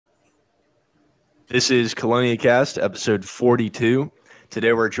This is CheloniaCast, episode 42.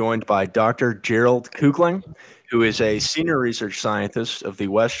 Today we're joined by Dr. Gerald Kuchling, who is a senior research scientist of the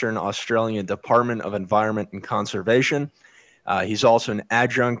Western Australian Department of Environment and Conservation. He's also an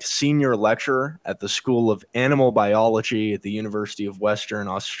adjunct senior lecturer at the School of Animal Biology at the University of Western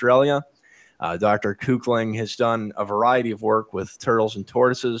Australia. Dr. Kuchling has done a variety of work with turtles and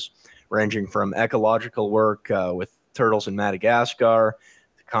tortoises, ranging from ecological work with turtles in Madagascar,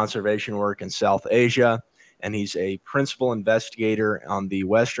 conservation work in South Asia, and he's a principal investigator on the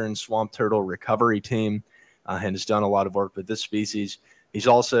Western Swamp Turtle Recovery Team and has done a lot of work with this species. He's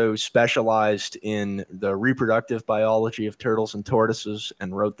also specialized in the reproductive biology of turtles and tortoises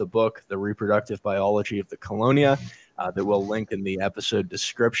and wrote the book, The Reproductive Biology of the Quelônios, that we'll link in the episode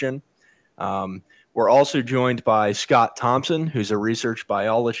description. We're also joined by Scott Thomson, who's a research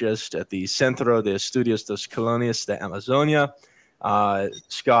biologist at the Centro de Estudios dos Quelônios de Amazônia.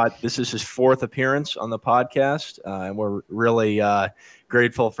 Scott, this is his fourth appearance on the podcast, and we're really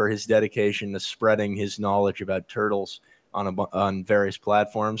grateful for his dedication to spreading his knowledge about turtles on various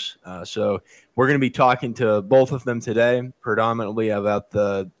platforms. So we're going to be talking to both of them today, predominantly about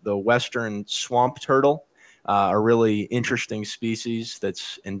the Western swamp turtle, a really interesting species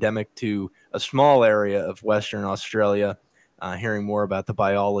that's endemic to a small area of Western Australia. Hearing more about the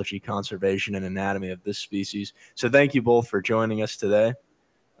biology, conservation, and anatomy of this species. So thank you both for joining us today.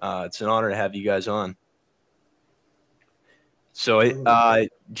 It's an honor to have you guys on. So,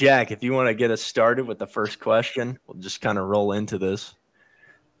 Jack, if you want to get us started with the first question, we'll just kind of roll into this.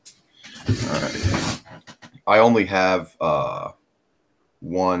 All right. I only have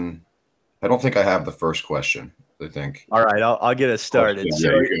one. I don't think I have the first question, I think. All right, I'll get us started. Yeah,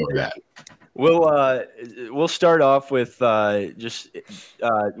 you go with that. We'll start off with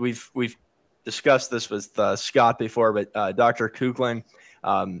we've discussed this with Scott before, but Dr. Kuchling,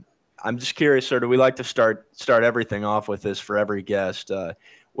 I'm just curious, sort of. We like to start everything off with this for every guest.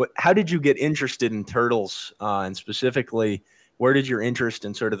 How did you get interested in turtles, and specifically, where did your interest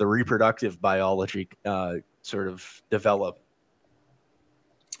in sort of the reproductive biology sort of develop?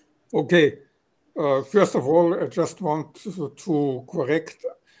 Okay, first of all, I just want to correct.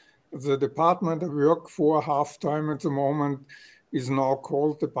 The department I work for half-time at the moment is now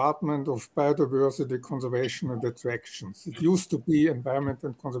called Department of Biodiversity Conservation and Attractions. It used to be Environment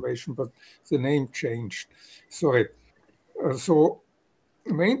and Conservation, but the name changed. Sorry. So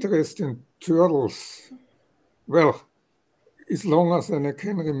my interest in turtles, well, as long as I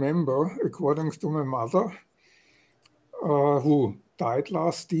can remember, according to my mother, who died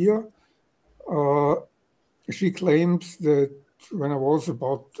last year, she claims that when I was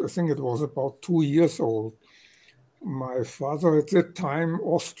I think it was about 2 years old, my father at that time,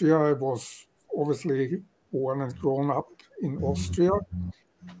 Austria, I was obviously born and grown up in Austria.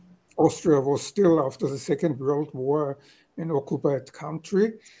 Austria was still, after the Second World War, an occupied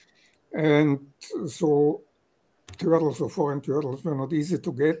country. And so turtles or foreign turtles were not easy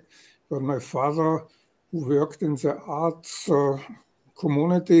to get. But my father, who worked in the arts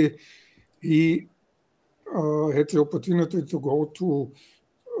community, he had the opportunity to go to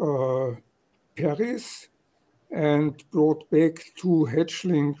Paris and brought back 2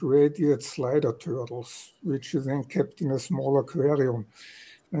 hatchling radiate slider turtles, which is then kept in a small aquarium.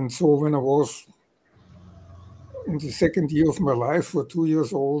 And so when I was in the second year of my life, or 2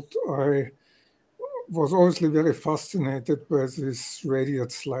 years old, I was obviously very fascinated by these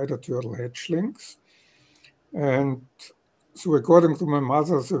radiate slider turtle hatchlings. And so according to my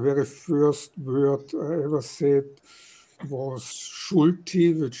mother, the very first word I ever said was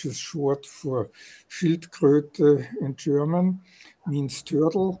Schulte, which is short for Schildkröte in German, means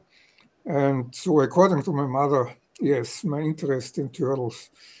turtle. And so according to my mother, yes, my interest in turtles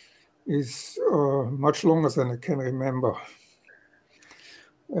is much longer than I can remember.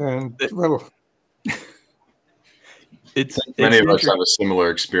 And well... Many of us have a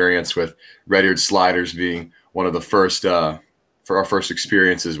similar experience with red-eared sliders being one of the first, for our first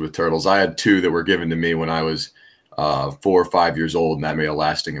experiences with turtles. I had 2 that were given to me when I was 4 or 5 years old, and that made a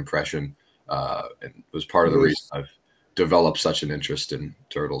lasting impression. And was part of the reason I've developed such an interest in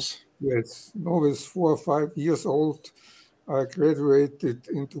turtles. Yes, I was 4 or 5 years old. I graduated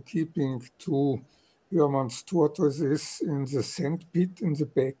into keeping 2 Hermann's tortoises in the sand pit in the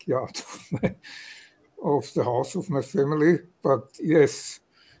backyard of the house of my family. But yes,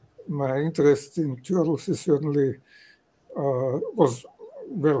 my interest in turtles is certainly was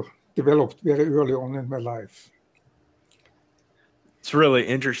well developed very early on in my life. It's really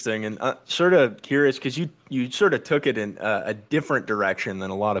interesting, and sort of curious because you sort of took it in a different direction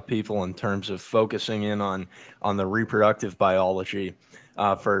than a lot of people in terms of focusing in on the reproductive biology.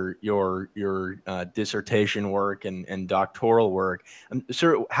 for your dissertation work and doctoral work.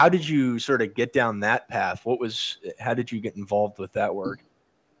 So how did you sort of get down that path? How did you get involved with that work?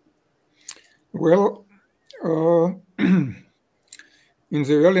 Well, in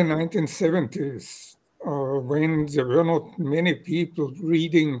the early 1970s, when there were not many people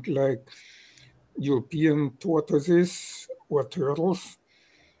reading like European tortoises or turtles,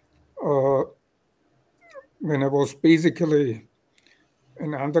 when I was basically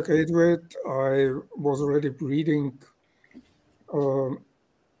an undergraduate, I was already breeding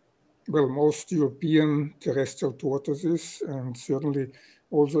most European terrestrial tortoises, and certainly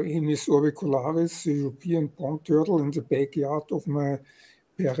also Emis orbicularis, the European pond turtle, in the backyard of my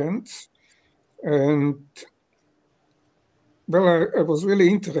parents. And I was really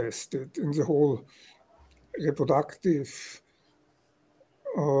interested in the whole reproductive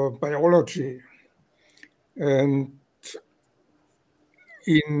biology. And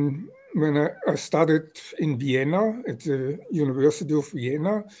when I studied in Vienna, at the University of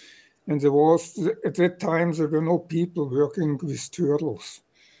Vienna, and at that time, there were no people working with turtles.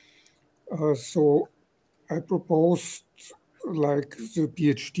 So I proposed, like the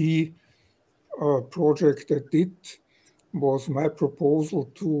PhD project I did was my proposal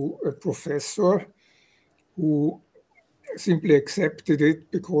to a professor who simply accepted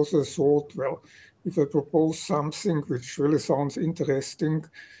it because I thought, well, if I propose something which really sounds interesting,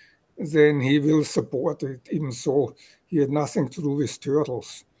 then he will support it, even though he had nothing to do with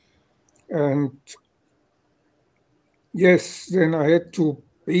turtles. And yes, then I had to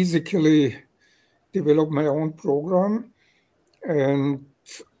basically develop my own program and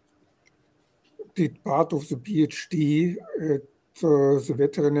did part of the PhD at the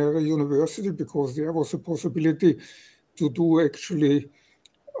veterinary university, because there was a possibility to do actually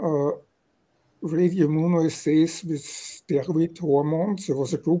radioimmunoassays with steroid hormones. There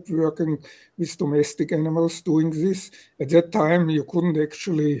was a group working with domestic animals doing this. At that time, you couldn't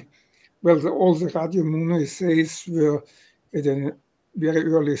actually, all the radioimmunoassays were at a very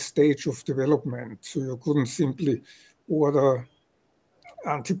early stage of development, so you couldn't simply order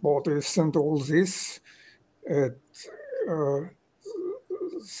antibodies and all this at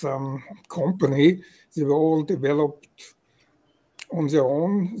some company. They were all developed on their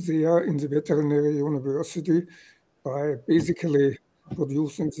own there in the veterinary university by basically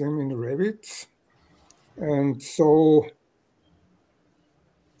producing them in rabbits. And so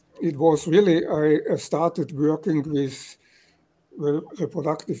it was really, I started working with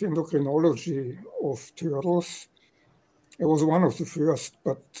reproductive endocrinology of turtles. I was one of the first,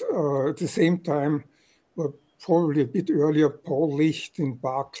 but at the same time, probably a bit earlier, Paul Licht in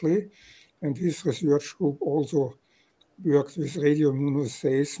Berkeley and his research group also worked with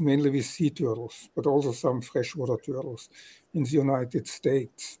radioimmunoassays, mainly with sea turtles, but also some freshwater turtles in the United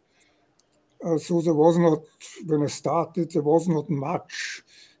States. So there was not, when I started, there was not much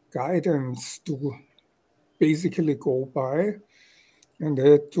guidance to basically go by, and I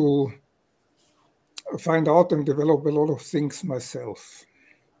had to find out and develop a lot of things myself.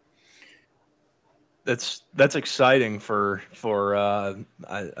 That's exciting for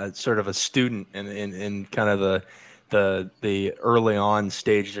a sort of a student in kind of the early on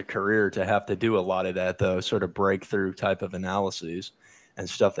stage of career to have to do a lot of that, though, sort of breakthrough type of analyses and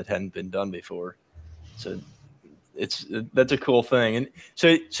stuff that hadn't been done before. So that's a cool thing. And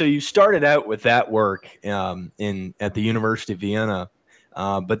so you started out with that work at the University of Vienna,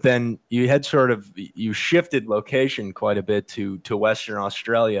 but then you shifted location quite a bit to Western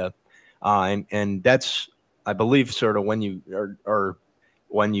Australia, and that's, I believe, sort of when you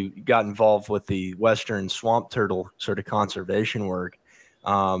when you got involved with the Western swamp turtle sort of conservation work.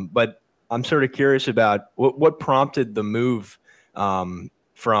 But I'm sort of curious about what prompted the move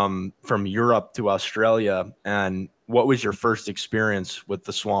from Europe to Australia, and what was your first experience with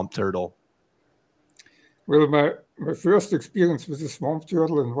the swamp turtle? Well, my first experience with the swamp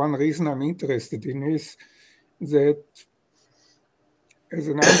turtle, and one reason I'm interested in, is that as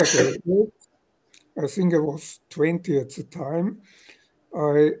an undergraduate, I think I was 20 at the time,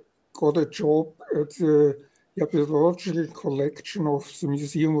 I got a job at the herpetological collection of the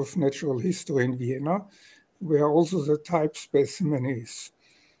Museum of Natural History in Vienna, where also the type specimen is.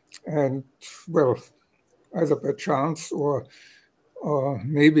 And, either by chance or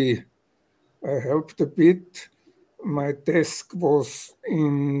maybe I helped a bit, my desk was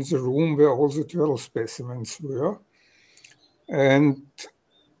in the room where all the turtle specimens were. And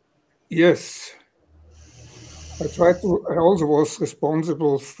yes, I also was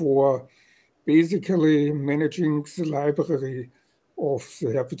responsible for basically managing the library of the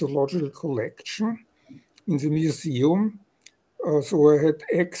herpetological collection in the museum. So I had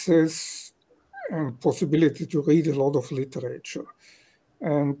access and possibility to read a lot of literature.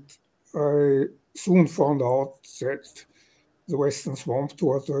 And I soon found out that the Western swamp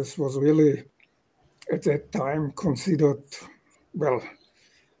tortoise was really, at that time, considered, well,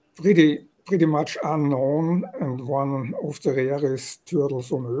 pretty much unknown and one of the rarest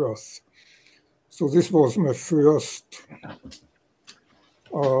turtles on Earth. So this was my first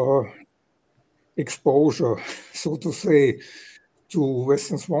exposure, so to say, to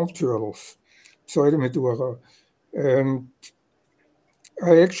Western swamp turtles, Pseudemydura. And I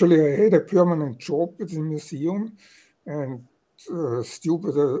had a permanent job at the museum, and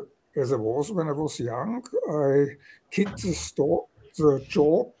stupid as I was when I was young, I quit the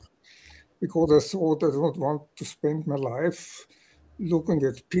job because I thought I don't want to spend my life looking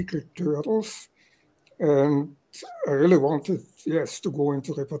at pickled turtles. And I really wanted, to go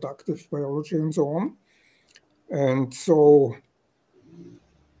into reproductive biology and so on. And so,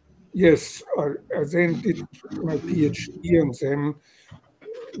 I then did my PhD and then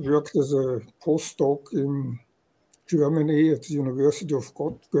worked as a postdoc in Germany at the University of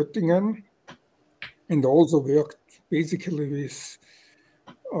Göttingen, and also worked basically with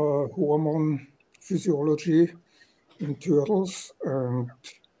hormone physiology in turtles. And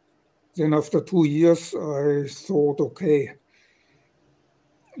then after 2 years, I thought, okay,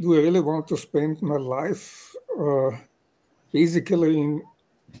 do I really want to spend my life basically in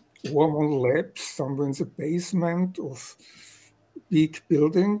hormone labs somewhere in the basement of big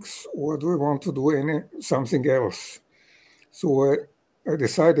buildings, or do I want to do something else? So I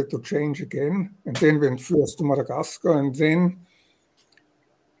decided to change again, and then went first to Madagascar, and then,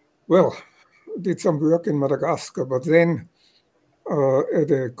 did some work in Madagascar, but then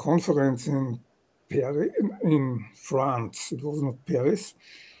at a conference in Paris, in France, it was not Paris,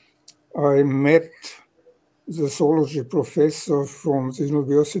 I met the zoology professor from the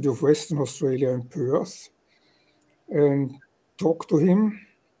University of Western Australia in Perth and talked to him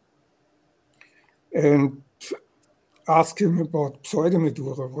and asked him about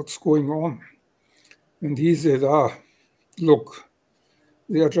Pseudemydura, what's going on. And he said, look,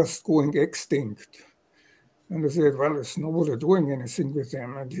 they are just going extinct. And I said, well, there's nobody doing anything with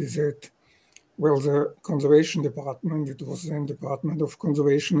them. And he said, well, the conservation department, it was then Department of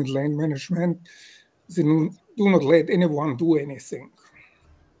Conservation and Land Management, they do not let anyone do anything.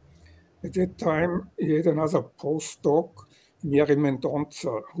 At that time, he had another postdoc, Mary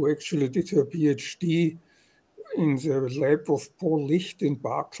Mendonça, who actually did her PhD in the lab of Paul Licht in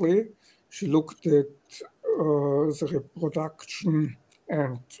Berkeley. She looked at the reproduction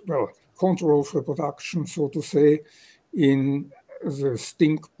and, control of reproduction, so to say, in the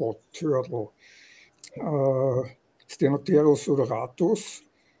stinkbot turtle, Stenoteros odoratus.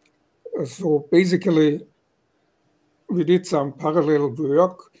 So basically, we did some parallel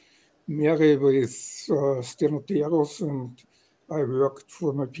work, Mary with Stenoteros, and I worked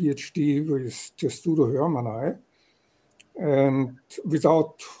for my PhD with Testudine, and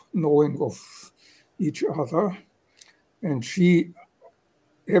without knowing of each other. And she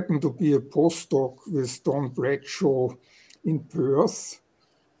happened to be a postdoc with Don Bradshaw in Perth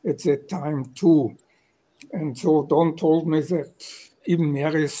at that time too. And so Don told me that even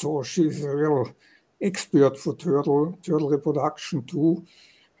Mary, so she's a real expert for turtle reproduction too.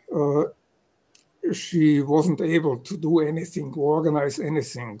 She wasn't able to do anything, organize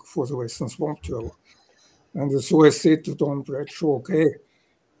anything for the Western swamp turtle. And so I said to Don Bradshaw, okay,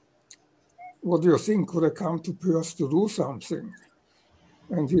 what do you think? Could I come to Perth to do something?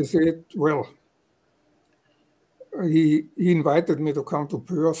 And he said, well, he invited me to come to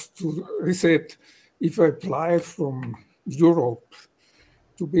Perth. He said, if I apply from Europe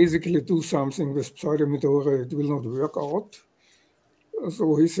to basically do something with Pseudemydura, it will not work out.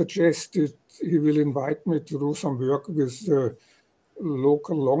 So he suggested he will invite me to do some work with the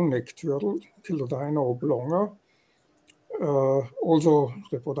local long-necked turtle, Quelônios oblonga, also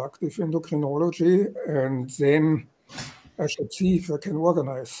reproductive endocrinology, and then I should see if I can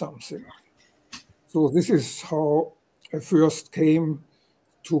organize something. So this is how I first came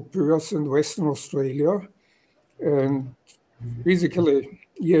to Perth in Western Australia, and basically,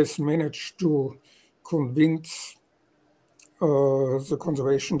 managed to convince the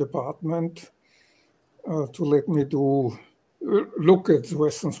conservation department to let me look at the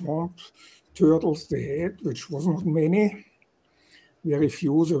Western swamp turtles they had, which was not many, very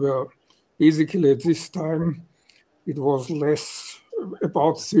few. There were basically at this time, it was less,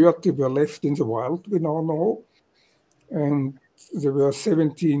 about 30 were left in the wild, we now know, and there were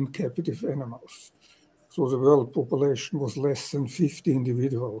 17 captive animals. So the world population was less than 50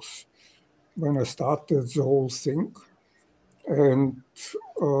 individuals when I started the whole thing. And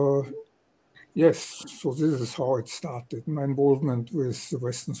yes, so this is how it started, my involvement with the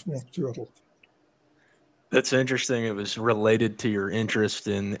Western swamp turtle. That's interesting. It was related to your interest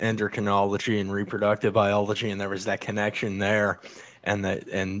in endocrinology and reproductive biology, and there was that connection there,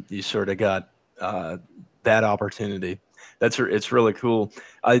 and you sort of got that opportunity. It's really cool.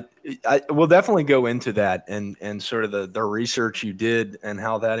 I will definitely go into that and sort of the research you did and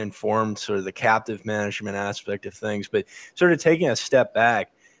how that informed sort of the captive management aspect of things. But sort of taking a step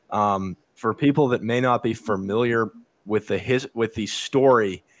back, for people that may not be familiar with the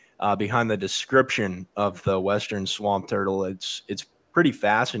story behind the description of the Western swamp turtle, it's pretty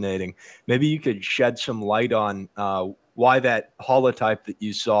fascinating. Maybe you could shed some light on why that holotype that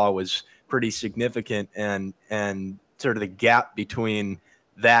you saw was pretty significant, and sort of the gap between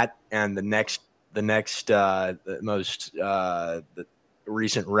that and the most the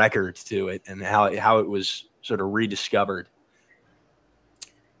recent record to it, and how it was sort of rediscovered.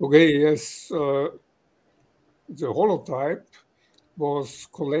 Okay, yes, the holotype was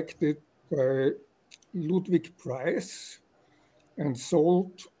collected by Ludwig Price and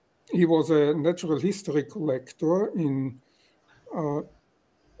sold. He was a natural history collector in,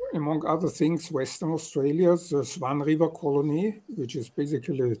 among other things, Western Australia, the Swan River colony, which is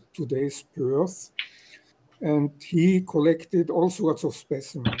basically today's Perth. And he collected all sorts of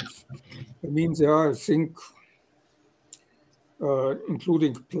specimens. I mean, there are, I think,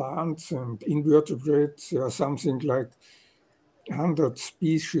 including plants and invertebrates, there are something like 100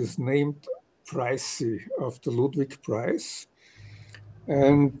 species named Pricey after Ludwig Price.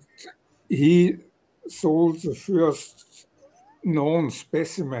 And he sold the first known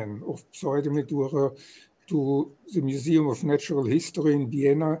specimen of Pseudemydura to the Museum of Natural History in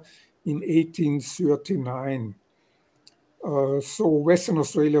Vienna in 1839. So Western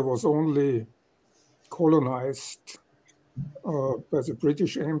Australia was only colonized by the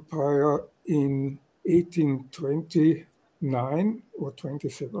British Empire in 1829 or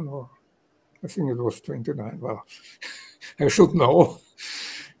 27, or I think it was 29. Well, I should know.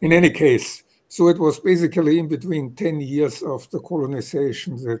 In any case, so it was basically in between 10 years of the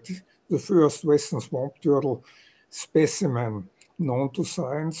colonization that the first Western swamp turtle specimen known to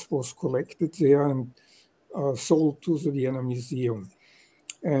science was collected there and sold to the Vienna Museum.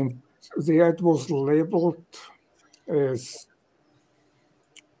 And there it was labeled as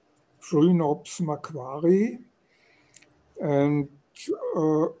Phrynops macquarie, and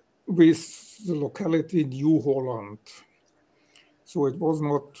with the locality New Holland. So it was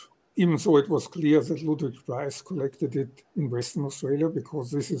not, even though it was clear that Ludwig Price collected it in Western Australia,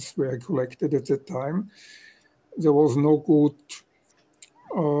 because this is where he collected at that time, there was no good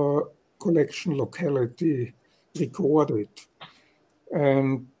collection locality recorded.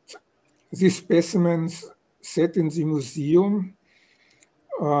 And these specimens sat in the museum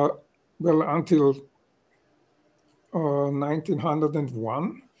well until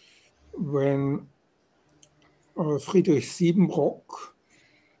 1901, when Friedrich Siebenbrock,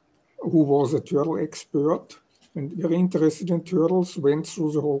 who was a turtle expert and very interested in turtles, went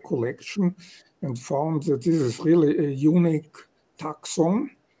through the whole collection and found that this is really a unique taxon,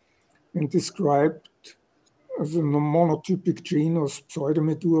 and described the monotypic genus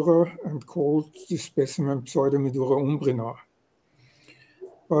Pseudemydura and called the specimen Pseudemydura umbrina.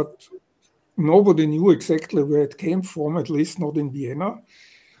 But nobody knew exactly where it came from, at least not in Vienna.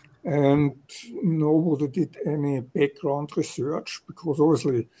 And nobody did any background research, because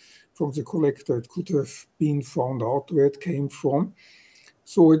obviously from the collector it could have been found out where it came from.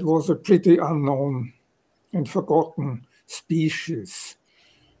 So it was a pretty unknown and forgotten species.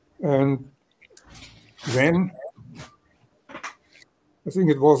 And then, I think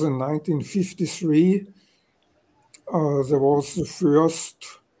it was in 1953,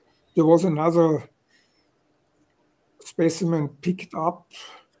 there was another specimen picked up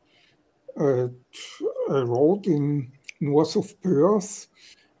at a road in north of Perth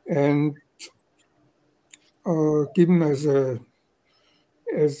and given as a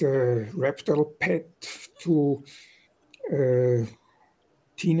reptile pet to a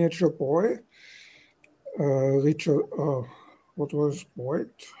teenager boy, Richard, what was Boyd?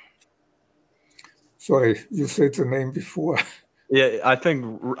 Sorry, you said the name before. Yeah, I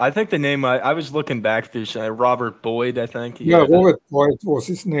think the name I was looking back through Robert Boyd, I think. Yeah, Robert Boyd was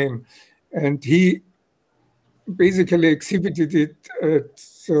his name, and he basically exhibited it at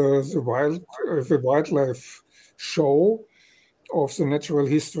the wildlife show of the Natural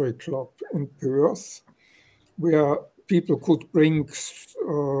History Club in Perth, where people could bring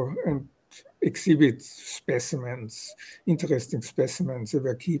and exhibit specimens, interesting specimens they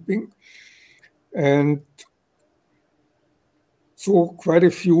were keeping. And So quite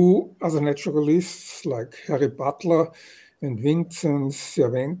a few other naturalists like Harry Butler and Vincent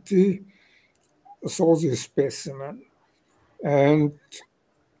Cerventi saw this specimen and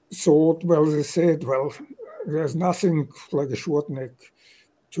thought, well, they said, well, there's nothing like a short-neck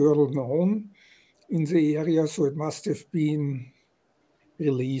turtle known in the area, so it must have been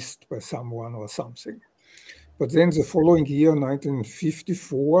released by someone or something. But then the following year,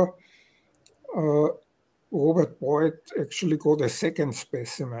 1954, Robert Boyd actually got a second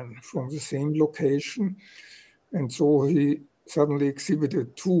specimen from the same location. And so he suddenly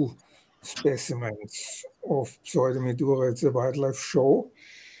exhibited two specimens of Pseudemydura at the wildlife show.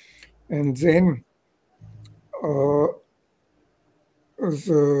 And then I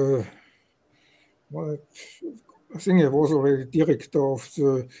think I was already director of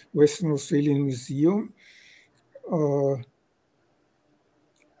the Western Australian Museum,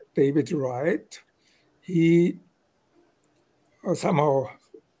 David Wright. He somehow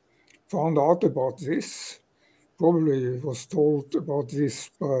found out about this, probably was told about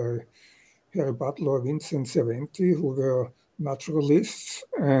this by Harry Butler or Vincent Cerventi, who were naturalists,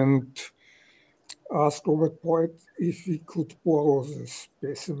 and asked Robert Boyd if he could borrow the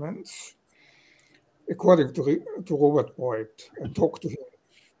specimens. According to Robert Boyd, I talked to him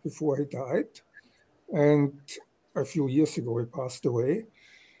before he died, and a few years ago he passed away.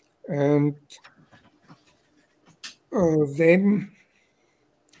 And then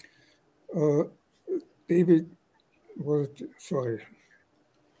David Wright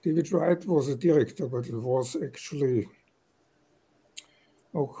was a director, but it was actually,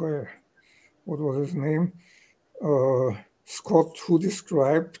 okay, what was his name? Scott, who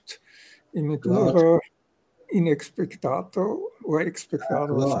described Mydura in expectato or expectato.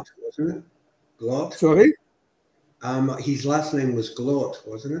 Glot, wasn't it? Glot? Sorry? His last name was Glot,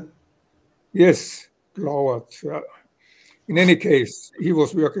 wasn't it? Yes, Glot. Yeah. In any case, he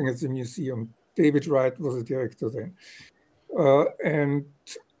was working at the museum. David Wright was the director then. And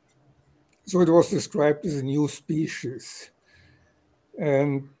so it was described as a new species.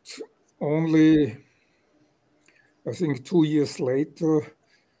 And only, I think, 2 years later,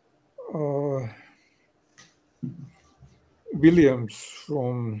 Williams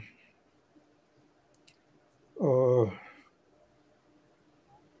from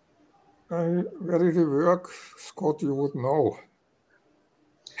where did he work? Scott, you would know.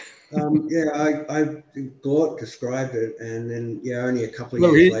 I Glot described it, and then only a couple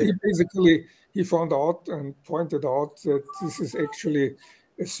of years later. He found out and pointed out that this is actually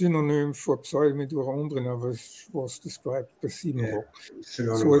a synonym for Pseudemydura umbrina, which was described by Siebenhoek. So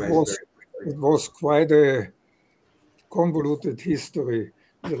it was quite a convoluted history,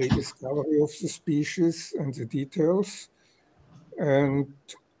 the rediscovery of the species and the details. And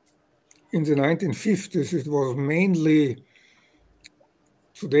in the 1950s, it was mainly,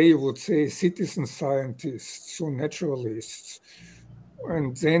 today you would say, citizen scientists, so naturalists.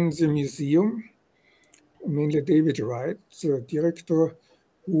 And then the museum, mainly David Wright, the director,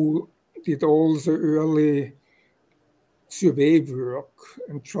 who did all the early survey work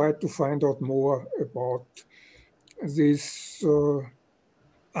and tried to find out more about this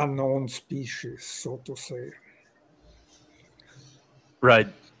unknown species, so to say. Right.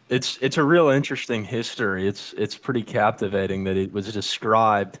 It's a real interesting history. It's pretty captivating that it was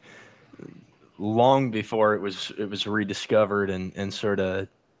described long before it was rediscovered and sort of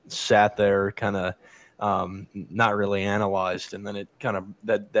sat there kind of not really analyzed, and then it kind of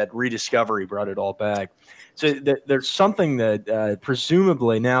that rediscovery brought it all back. So there's something that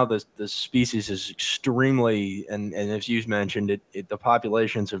presumably now the species is extremely, and as you mentioned, the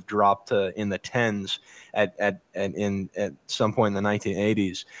populations have dropped in the tens at some point in the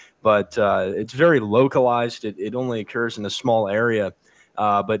 1980s, but it's very localized. It only occurs in a small area,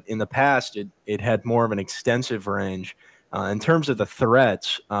 but in the past it had more of an extensive range. In terms of the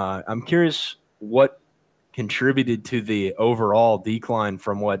threats, I'm curious what contributed to the overall decline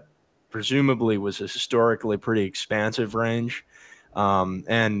from what presumably was a historically pretty expansive range,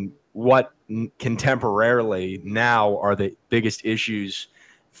 and what contemporarily now are the biggest issues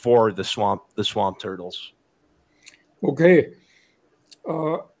for the swamp turtles. Okay,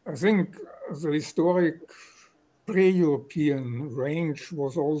 I think the historic pre-European range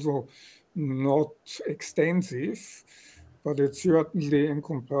was also not extensive, but it certainly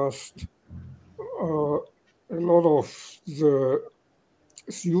encompassed a lot of the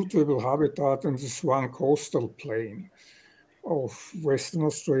suitable habitat in the Swan coastal plain of Western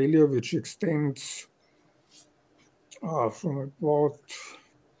Australia, which extends from about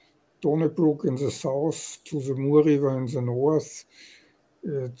Donnybrook in the south to the Moore River in the north.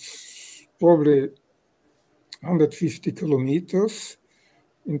 It's probably 150 kilometers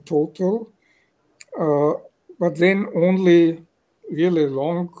in total, but then only really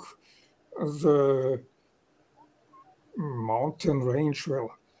along the mountain range.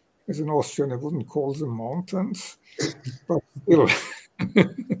 Well, as an Austrian, I wouldn't call them mountains, but still.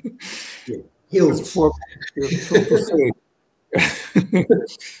 Hills. So to say.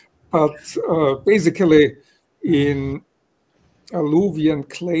 But basically in alluvial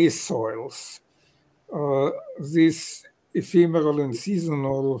clay soils, these ephemeral and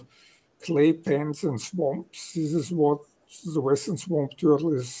seasonal clay pans and swamps, this is what the Western swamp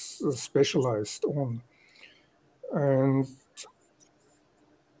turtle is specialized on. And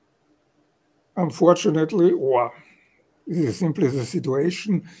unfortunately, or this is simply the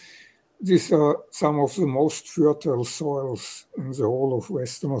situation, these are some of the most fertile soils in the whole of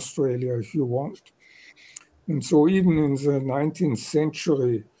Western Australia, if you want. And so even in the 19th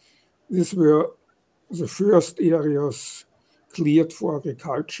century, these were the first areas cleared for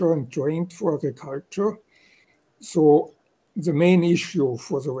agriculture and drained for agriculture. So the main issue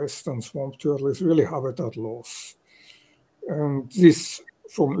for the Western swamp turtle is really habitat loss. And this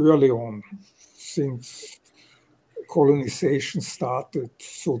from early on, since colonization started,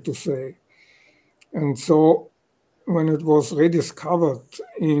 so to say. And so when it was rediscovered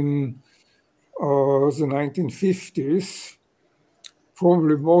in the 1950s,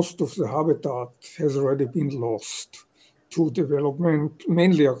 probably most of the habitat has already been lost to development,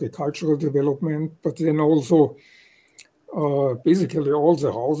 mainly agricultural development, but then also basically all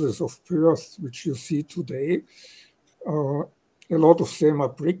the houses of Perth, which you see today. A lot of them are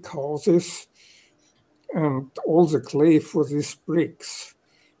brick houses, and all the clay for these bricks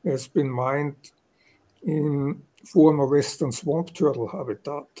has been mined in former Western swamp turtle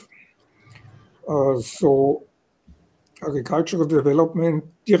habitat. So agricultural development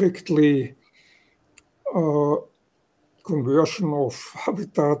directly conversion of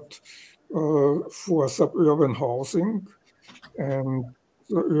habitat for suburban housing and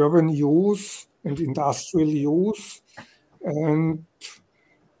urban use and industrial use and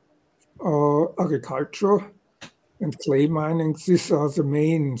agriculture and clay mining. These are the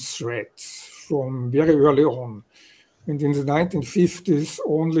main threats from very early on. And in the 1950s,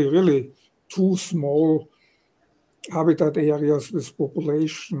 only really two small habitat areas with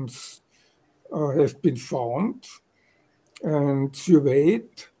populations have been found and surveyed.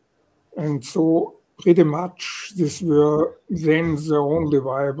 And so pretty much these were then the only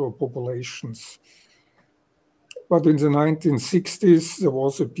viable populations. But in the 1960s, there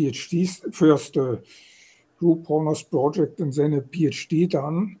was a PhD, first a group honors project and then a PhD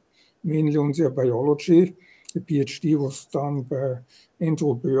done, mainly on their biology. The PhD was done by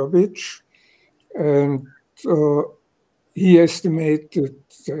Andrew Burbidge, and he estimated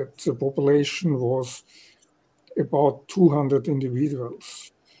that the population was about 200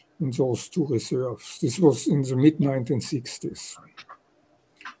 individuals in those two reserves. This was in the mid-1960s.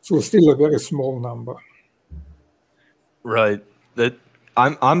 So still a very small number. Right. That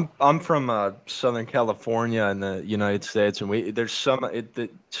I'm from Southern California in the United States, and there's some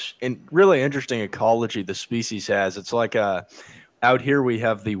really interesting ecology the species has. It's like out here we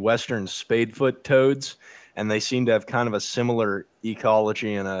have the western spadefoot toads, and they seem to have kind of a similar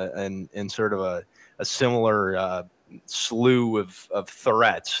ecology and sort of a similar slew of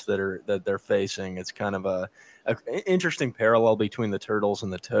threats that they're facing. It's kind of a interesting parallel between the turtles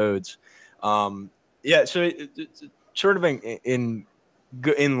and the toads. Yeah, so it's sort of in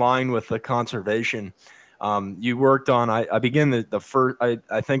line with the conservation. You worked on. I began the first.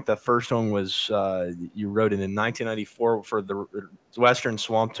 I think the first one was you wrote it in 1994 for the Western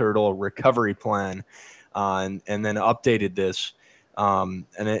Swamp Turtle Recovery Plan, and then updated this.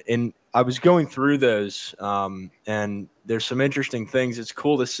 And I was going through those, and there's some interesting things. It's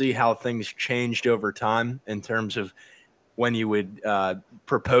cool to see how things changed over time in terms of when you would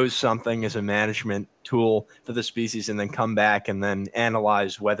propose something as a management tool for the species and then come back and then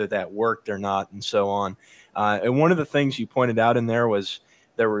analyze whether that worked or not and so on. And one of the things you pointed out in there was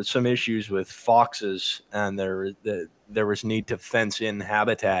there were some issues with foxes and there was need to fence in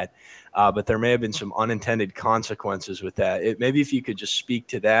habitat, but there may have been some unintended consequences with that. Maybe if you could just speak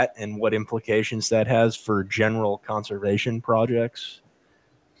to that and what implications that has for general conservation projects.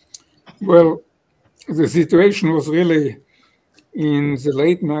 Well, the situation was really in the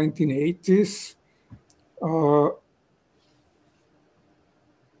late 1980s.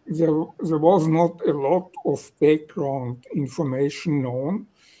 There was not a lot of background information known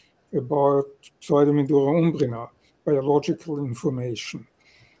about Pseudemydura umbrina, biological information.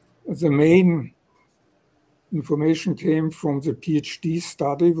 The main information came from the PhD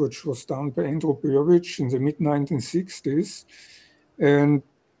study, which was done by Andrew Burwich in the mid-1960s. And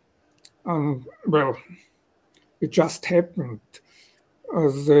well, it just happened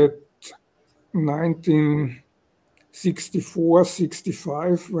that 1964,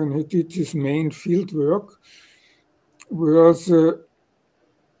 65, when he did his main field work, were the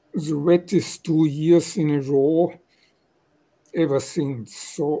wettest 2 years in a row ever since.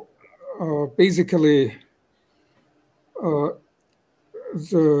 So basically, the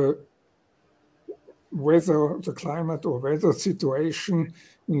weather, the climate or weather situation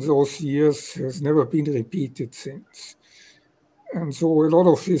in those years has never been repeated since. And so a lot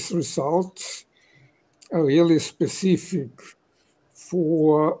of his results are really specific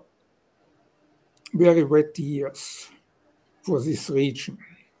for very wet years for this region,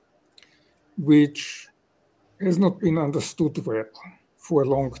 which has not been understood well for a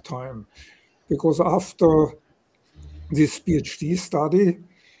long time. Because after this PhD study,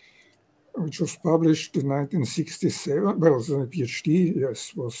 which was published in 1967, well, the PhD,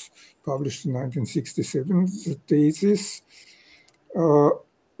 yes, was published in 1967, the thesis,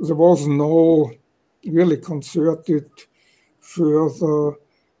 there was no really concerted further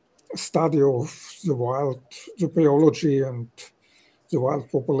study of the biology and the wild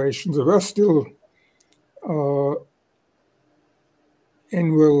population. There were still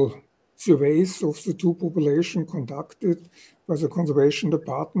annual surveys of the two populations conducted by the conservation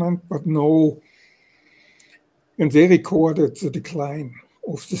department, but no, and they recorded the decline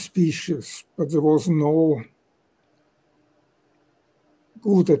of the species, but there was no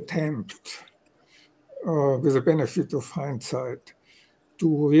good attempt, with the benefit of hindsight,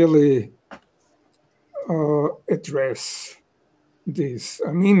 to really address this.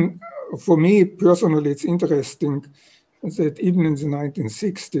 I mean, for me personally, it's interesting that even in the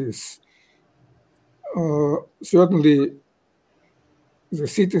 1960s, certainly the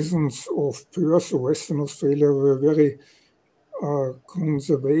citizens of Perth or Western Australia were very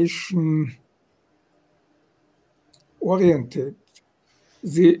conservation oriented.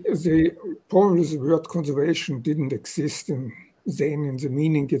 Probably the word conservation didn't exist then in the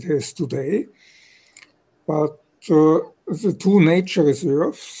meaning it has today, but the two nature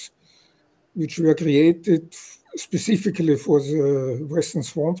reserves, which were created specifically for the Western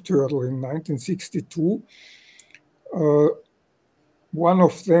swamp turtle in 1962, one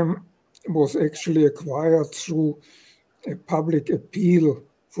of them was actually acquired through a public appeal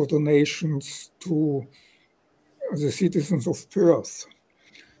for donations to the citizens of Perth.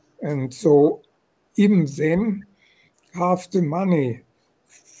 And so even then, half the money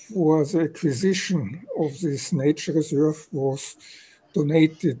for the acquisition of this nature reserve was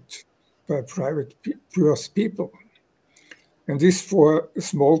donated by private Perth people. And this for a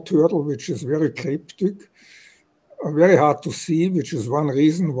small turtle, which is very cryptic, very hard to see, which is one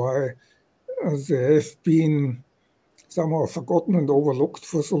reason why they have been somehow forgotten and overlooked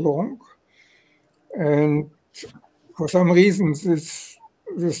for so long. And for some reasons,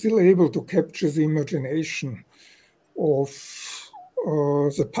 they're still able to capture the imagination of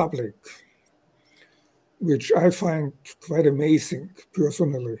the public, which I find quite amazing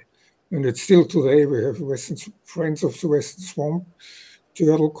personally. And it's still today, we have Friends of the Western Swamp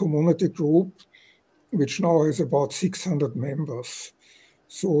Turtle Community Group, which now has about 600 members.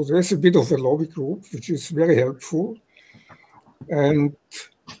 So there's a bit of a lobby group, which is very helpful. And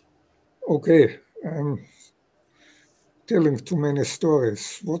okay, I'm telling too many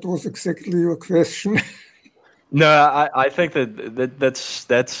stories. What was exactly your question? No, I think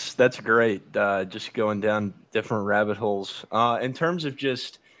that's great. Just going down different rabbit holes. In terms of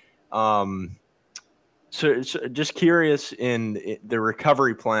just, so just curious in the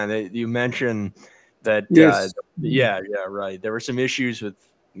recovery plan. You mentioned that. Yes. Yeah, right. There were some issues with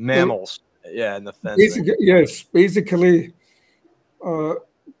mammals. In the fence. Basically,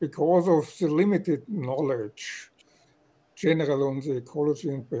 because of the limited knowledge general on the ecology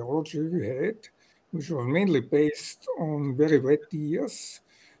and biology we had, which was mainly based on very wet years,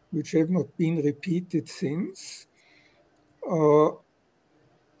 which have not been repeated since. There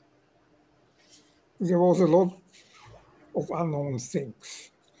was a lot of unknown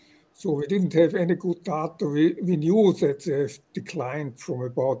things. So we didn't have any good data. We knew that they have declined from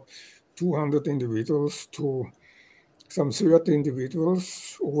about 200 individuals to some 30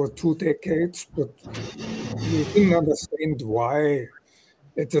 individuals over 2 decades, but we didn't understand why.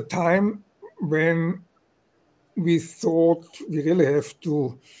 At the time when we thought we really have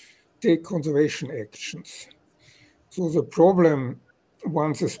to take conservation actions. So the problem,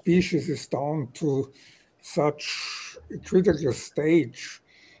 once a species is down to such a critical stage,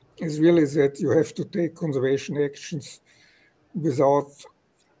 is really that you have to take conservation actions without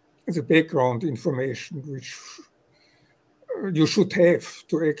the background information, which you should have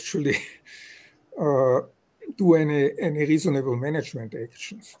to actually do any reasonable management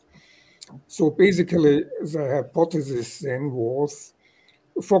actions. So basically, the hypothesis then was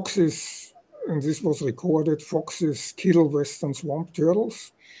foxes, and this was recorded, foxes kill western swamp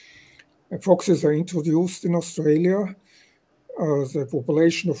turtles. Foxes are introduced in Australia. The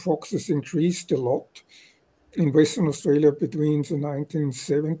population of foxes increased a lot in Western Australia between the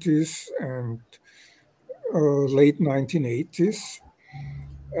 1970s and late 1980s.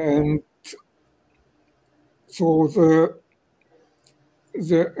 And so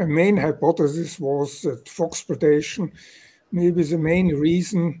the main hypothesis was that fox predation may be the main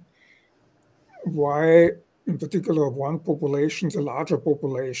reason why, in particular, one population, the larger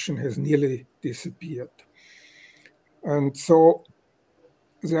population, has nearly disappeared. And so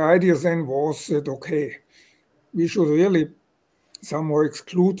the idea then was that, okay, we should really somehow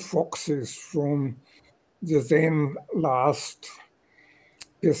exclude foxes from the then last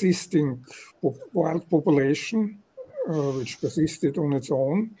persisting wild population, which persisted on its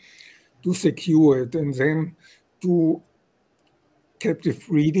own, to secure it, and then to captive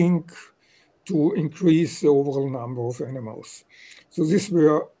breeding to increase the overall number of animals. So these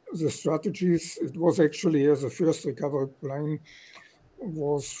were the strategies. It was actually, as the first recovery plan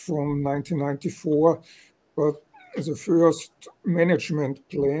was from 1994, but the first management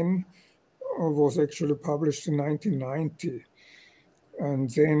plan was actually published in 1990 and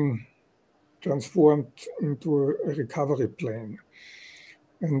then transformed into a recovery plan.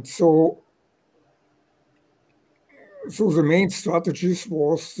 And so the main strategies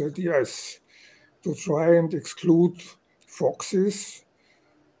was that, yes, to try and exclude foxes,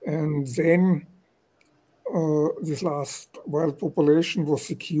 and then this last wild population was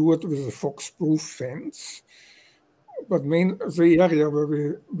secured with a fox-proof fence. But the area where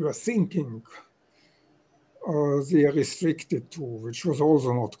we were thinking they are restricted to, which was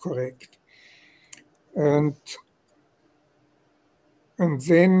also not correct. And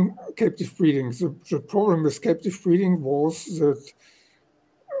then captive breeding. The problem with captive breeding was that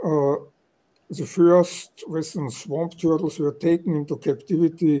the first western swamp turtles were taken into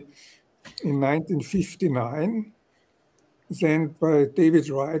captivity in 1959, then by David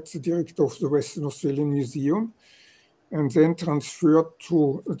Wright, the director of the Western Australian Museum, and then transferred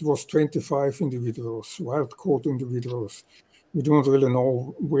to, it was 25 individuals, wild-caught individuals. We don't really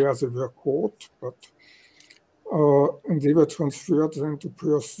know where they were caught, but and they were transferred then to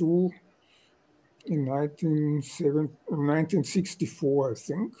Perth Zoo in 1964, I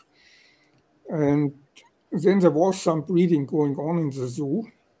think. And then there was some breeding going on in the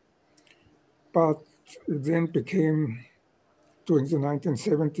zoo, but it then became, during the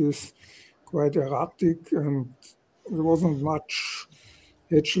 1970s, quite erratic, and there wasn't much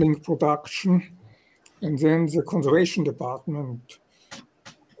hatchling production. And then the conservation department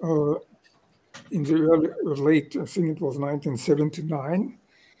in the late, I think it was 1979,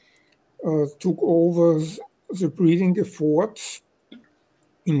 took over the breeding efforts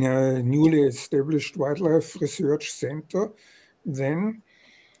in a newly established wildlife research center then.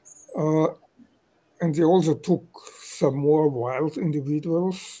 And they also took some more wild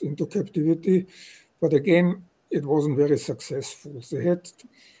individuals into captivity. But again, it wasn't very successful. They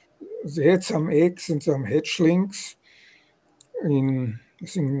had some eggs and some hatchlings in, I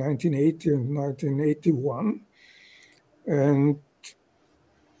think, 1980 and 1981. And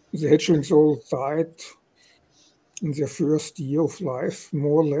the hatchlings all died in their first year of life,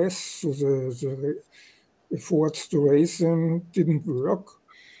 more or less. So the efforts to raise them didn't work.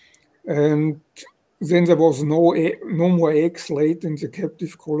 And then there was no more eggs laid in the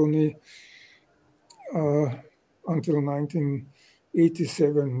captive colony until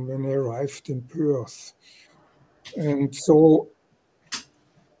 1987, when I arrived in Perth. And so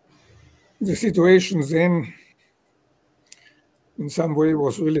the situation then, in some way,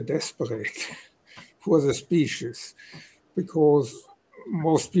 was really desperate for the species, because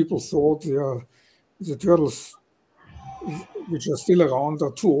most people thought the turtles which are still around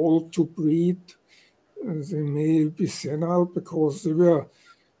are too old to breed. They may be senile because they were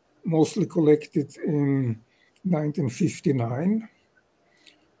mostly collected in 1959.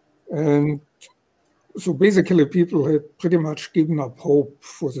 And so basically people had pretty much given up hope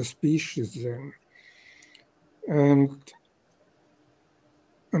for the species then.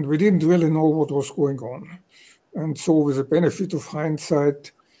 And we didn't really know what was going on. And so with the benefit of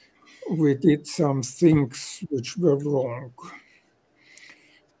hindsight, we did some things which were wrong.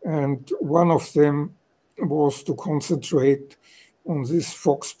 And one of them was to concentrate on this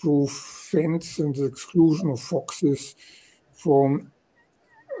fox-proof fence and the exclusion of foxes from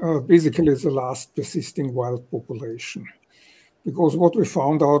basically the last persisting wild population. Because what we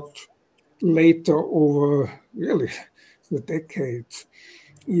found out later over really the decades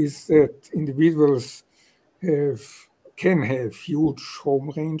is that individuals can have huge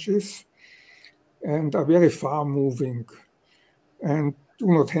home ranges and are very far-moving and do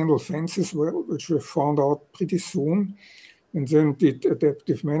not handle fences well, which we found out pretty soon, and then did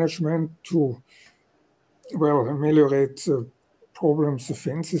adaptive management to, well, ameliorate the problems the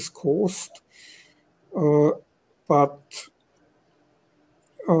fences caused. But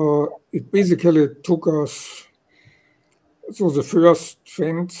it basically took us, so the first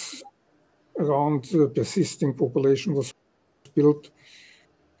fence around the persisting population was built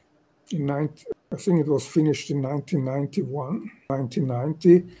in I think it was finished in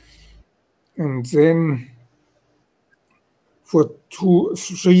 1990. And then for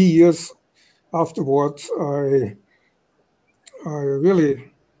 3 years afterwards, I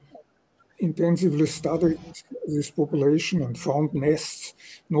really intensively studied this population and found nests.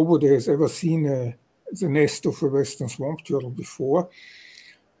 Nobody has ever seen the nest of a western swamp turtle before.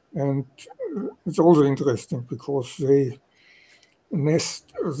 And it's also interesting because they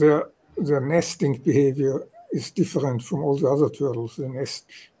nest, their nesting behavior is different from all the other turtles. The nest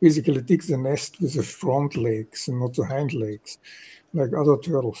basically digs the nest with the front legs and not the hind legs, like other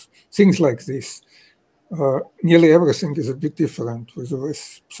turtles. Things like this. Nearly everything is a bit different with the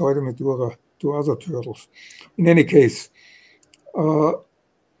Pseudemydura to other turtles. In any case, so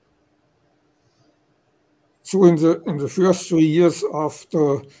in the first 3 years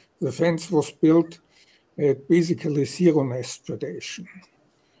after the fence was built, I had basically zero nest predation.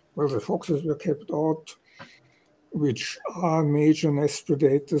 Well, the foxes were kept out, which are major nest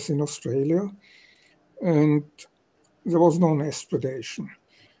predators in Australia, and there was no nest predation.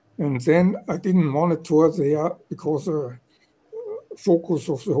 And then I didn't monitor there because the focus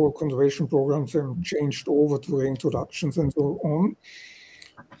of the whole conservation program then changed over to reintroductions and so on.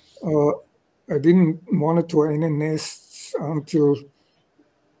 I didn't monitor any nests until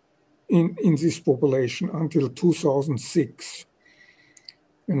in this population until 2006.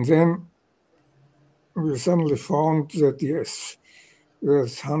 And then we suddenly found that, yes,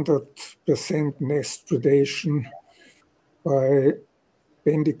 there's 100% nest predation by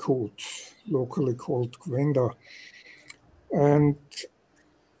bandicoots, locally called gwenda. And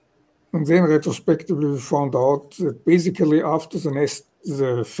then retrospectively we found out that basically after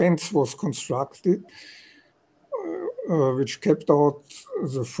the fence was constructed, which kept out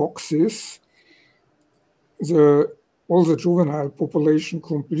the foxes, all the juvenile population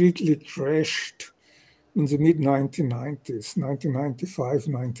completely crashed in the mid-1990s, 1995,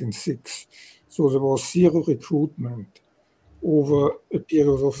 1996. So there was zero recruitment over a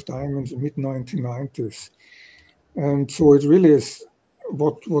period of time in the mid-1990s. And so it really is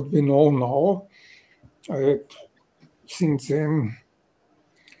what we know now. Since then,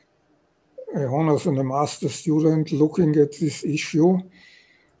 a honors and a master student looking at this issue.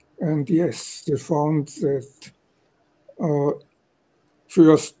 And yes, they found that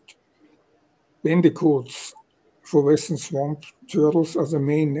first, bandicoots for western swamp turtles are the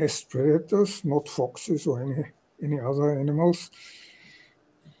main nest predators, not foxes or any other animals.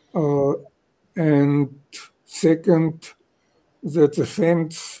 And second, that the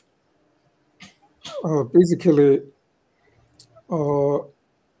fence basically,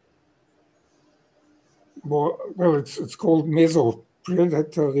 it's called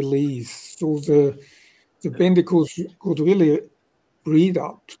mesopredator release. So the bandicoots could really breed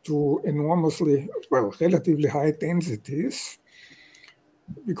up to enormously, relatively high densities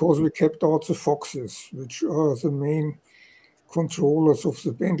because we kept out the foxes, which are the main controllers of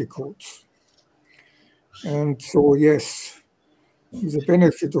the bandicoots. And so, yes, with the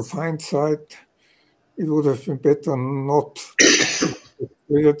benefit of hindsight, it would have been better not to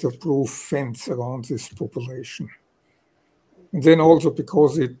create a proof fence around this population. And then also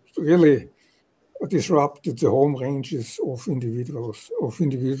because it really disrupted the home ranges of individual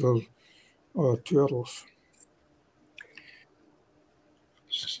turtles.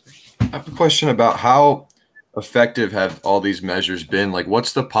 I have a question about how effective have all these measures been? Like,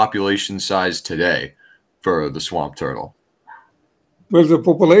 what's the population size today for the swamp turtle? Well, the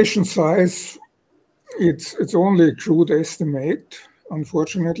population size, it's only a crude estimate,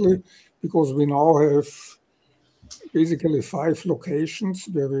 unfortunately, because we now have basically 5 locations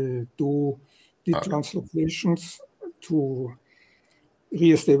where we do the translocations to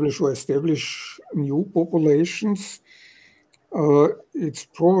re-establish or establish new populations. It's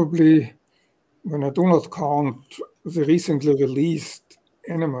probably, when I do not count the recently released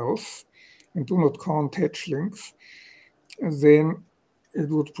animals and do not count hatchlings, then it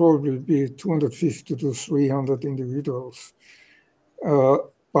would probably be 250 to 300 individuals.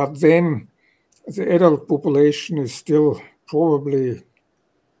 But then the adult population is still probably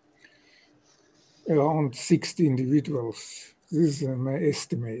around 60 individuals. This is my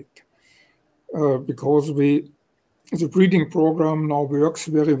estimate. Because the breeding program now works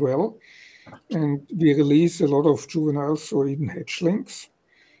very well, and we release a lot of juveniles or even hatchlings.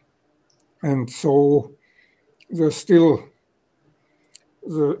 And so there's still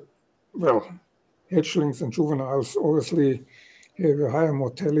hatchlings and juveniles obviously have a higher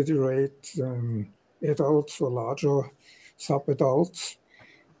mortality rate than adults or larger subadults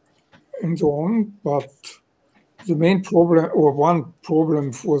and so on. But the main problem, or one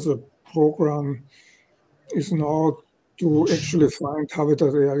problem for the program, is now to actually find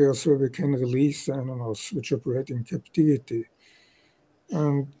habitat areas where we can release animals which are bred in captivity.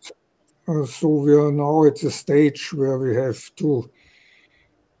 And so we are now at the stage where we have to,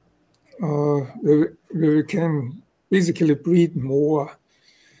 where we can basically breed more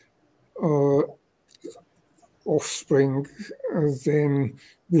offspring than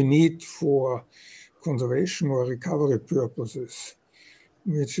we need for conservation or recovery purposes,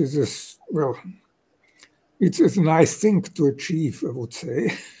 which is, it's a nice thing to achieve, I would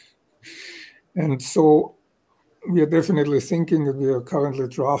say. And so we are definitely thinking that we are currently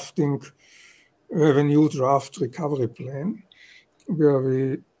drafting, we have a new draft recovery plan where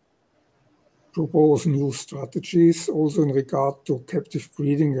we propose new strategies also in regard to captive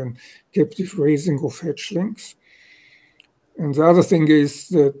breeding and captive raising of hatchlings. And the other thing is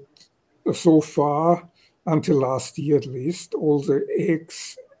that so far, until last year at least, all the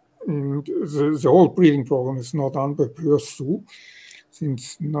eggs in the whole breeding program is not done by Perth Zoo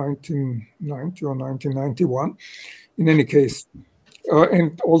since 1990 or 1991. In any case,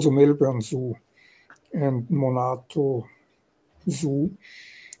 and also Melbourne Zoo and Monato Zoo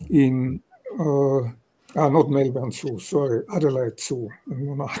in, not Melbourne Zoo, sorry, Adelaide Zoo and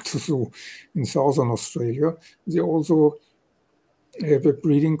Monato Zoo in Southern Australia. They also have a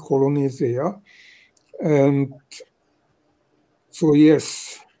breeding colony there. And so,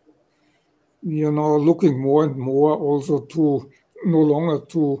 yes, we are now looking more and more also to no longer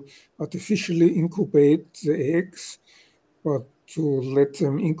to artificially incubate the eggs, but to let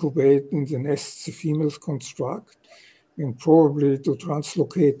them incubate in the nests the females construct, and probably to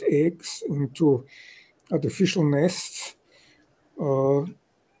translocate eggs into artificial nests. I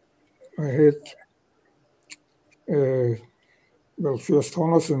had first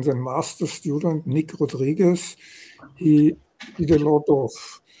honors and then master student, Nick Rodriguez. He did a lot of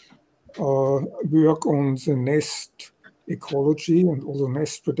work on the nest ecology and also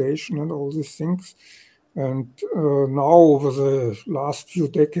nest predation and all these things. And now over the last few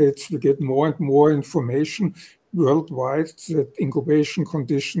decades, we get more and more information worldwide that incubation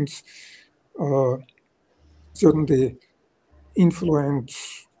conditions certainly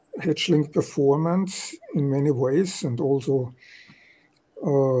influence hatchling performance in many ways, and also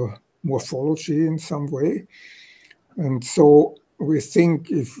morphology in some way. And so we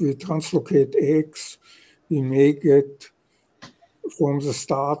think if we translocate eggs, we may get from the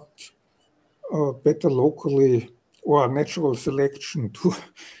start better locally, or natural selection to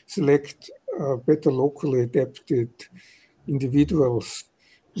select better locally adapted individuals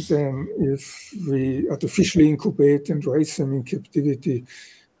than if we artificially incubate and raise them in captivity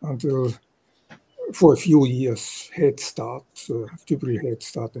until for a few years, head start, typically head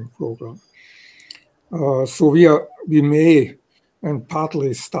starting program. So we may, and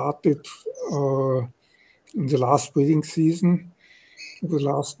partly started in the last breeding season, the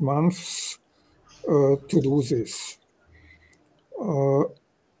last months, to do this.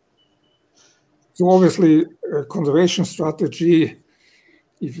 So obviously, a conservation strategy,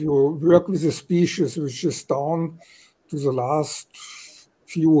 if you work with a species which is down to the last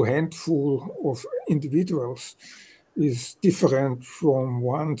few handful of individuals, is different from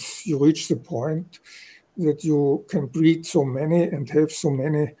once you reach the point that you can breed so many and have so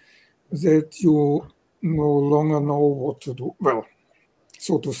many that you no longer know what to do. Well,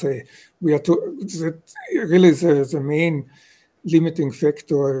 so to say, that really the main limiting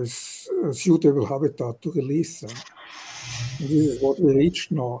factor is a suitable habitat to release them. And this is what we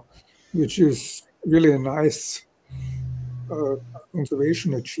reached now, which is really a nice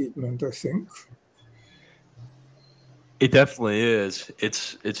conservation achievement, I think. It definitely is.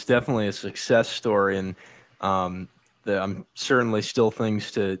 It's definitely a success story, and I'm certainly still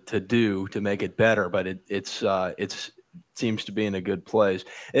things to do to make it better. But it's seems to be in a good place.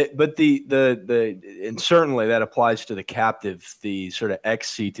 But and certainly that applies to the captive, the sort of ex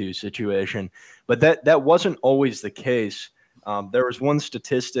situ situation. But that wasn't always the case. There was one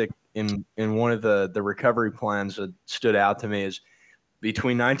statistic in one of the recovery plans that stood out to me is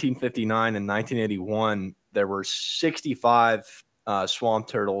between 1959 and 1981, there were 65 swamp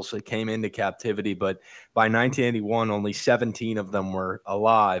turtles that came into captivity, but by 1981, only 17 of them were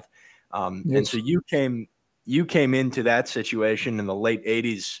alive. Yes. And so you came into that situation in the late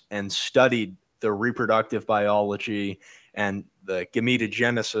 80s and studied the reproductive biology and the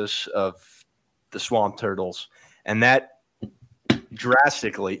gametogenesis of the swamp turtles, and that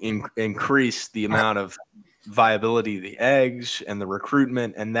drastically increased the amount of viability of the eggs and the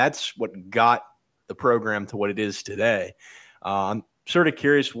recruitment, and that's what got the program to what it is today. I'm sort of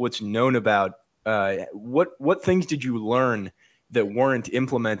curious what's known about what things did you learn that weren't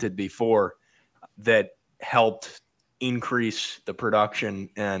implemented before that helped increase the production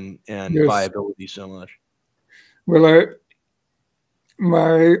and viability so much? Well,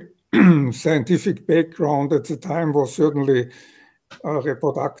 my scientific background at the time was certainly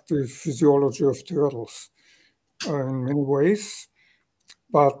reproductive physiology of turtles in many ways,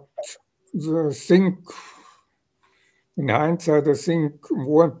 but I think in hindsight, I think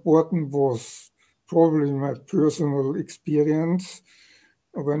more important was probably my personal experience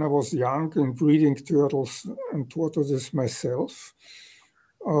when I was young in breeding turtles and tortoises myself.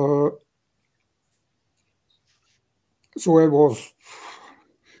 So I was,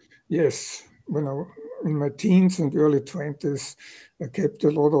 when I in my teens and early 20s, I kept a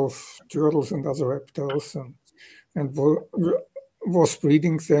lot of turtles and other reptiles and was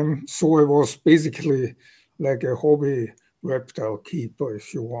breeding them. So I was basically like a hobby reptile keeper,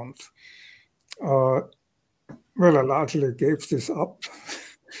 if you want. Well, I largely gave this up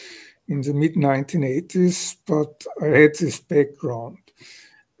in the mid-1980s, but I had this background.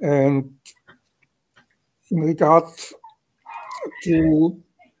 And in regard to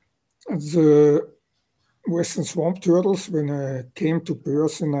the Western swamp turtles, when I came to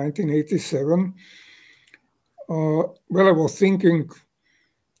Perth in 1987, well, I was thinking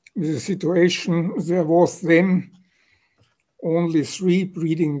with the situation, there was then only 3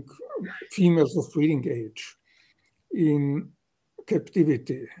 females of breeding age in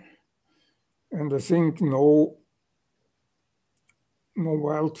captivity. And I think no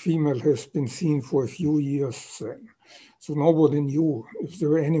wild female has been seen for a few years then. So nobody knew if there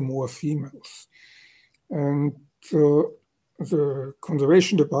were any more females. And the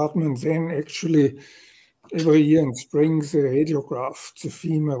conservation department then actually every year in spring they radiographed the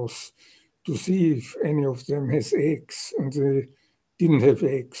females to see if any of them has eggs. And they didn't have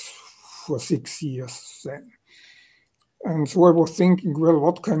eggs for 6 years then. And so I was thinking, well,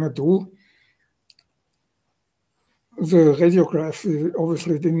 what can I do? The radiography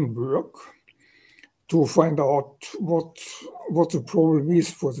obviously didn't work to find out what the problem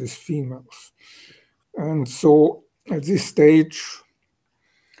is for these females. And so at this stage,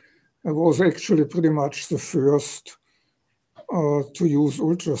 I was actually pretty much the first to use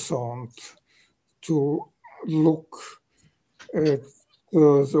ultrasound to look at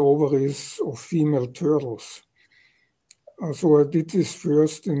the ovaries of female turtles. So I did this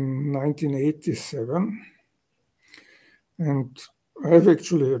first in 1987. And I have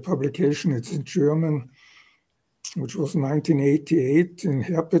actually a publication, it's in German, which was 1988 in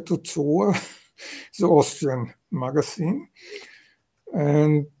Herpetozoa, the Austrian magazine.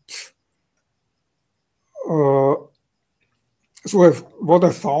 And so what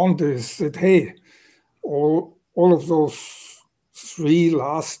I found is that, hey, all of those 3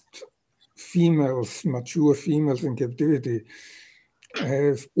 last females, mature females in captivity,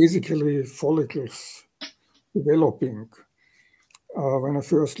 have basically follicles developing. When I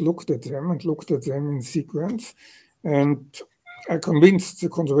first looked at them in sequence, and I convinced the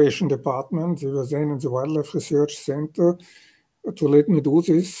conservation department, they were then in the Wildlife Research Center, to let me do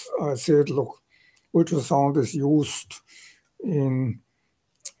this. I said, look, ultrasound is used in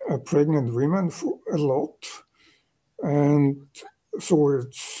pregnant women a lot, and so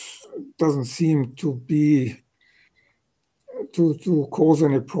it doesn't seem to be to cause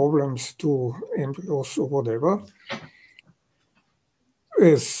any problems to embryos or whatever,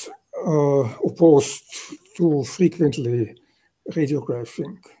 as opposed to frequently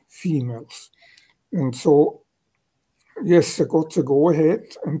radiographing females. And so, yes, I got the go-ahead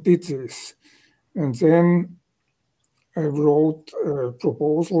and did this. And then I wrote a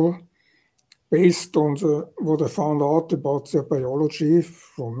proposal based on what I found out about their biology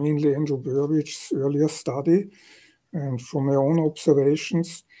from mainly Andrew Burwich's earlier study and from my own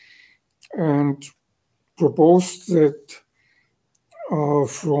observations, and proposed that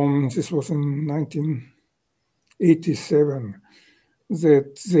this was in 1987,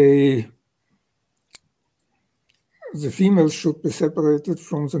 that the females should be separated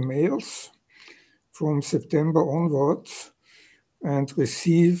from the males from September onwards and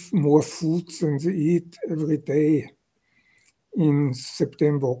receive more food than they eat every day in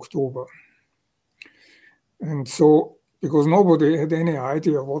September, October. And so, because nobody had any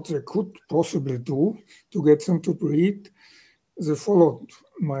idea what they could possibly do to get them to breed, they followed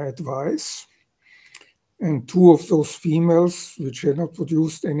my advice. And 2 of those females, which had not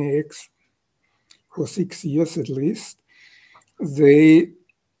produced any eggs for 6 years at least, they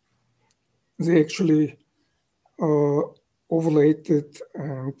actually ovulated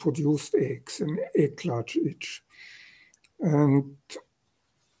and produced eggs, an egg large each. And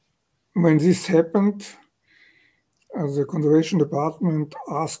when this happened, the conservation department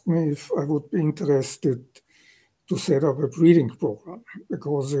asked me if I would be interested to set up a breeding program,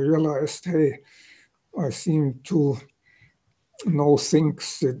 because they realized, hey, I seem to know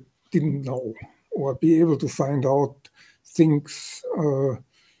things they didn't know, or be able to find out things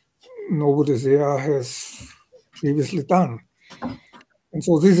nobody there has previously done. And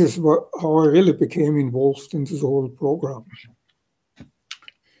so this is how I really became involved in this whole program.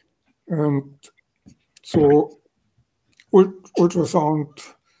 And so ultrasound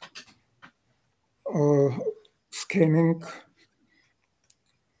scanning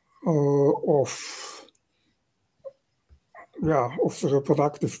of the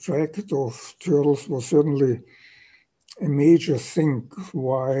reproductive tract of turtles was certainly a major thing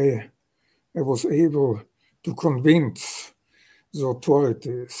why I was able to convince the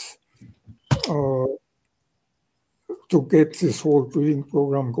authorities to get this whole breeding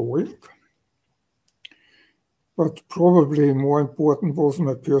program going. But probably more important was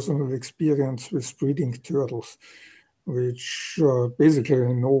my personal experience with breeding turtles, which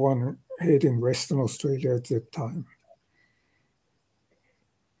basically no one had in Western Australia at that time.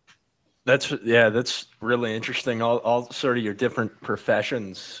 That's really interesting. All sort of your different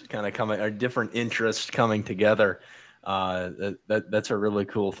professions kind of coming, or different interests coming together. That's a really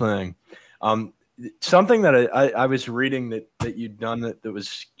cool thing. Something that I was reading that you'd done that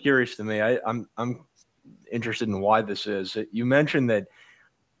was curious to me. I'm interested in why this is. You mentioned that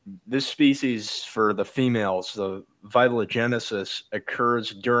this species, for the females, the vitellogenesis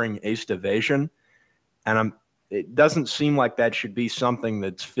occurs during estivation, and it doesn't seem like that should be something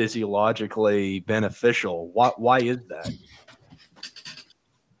that's physiologically beneficial. Why is that?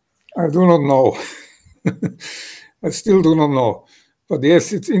 I do not know. I still do not know. But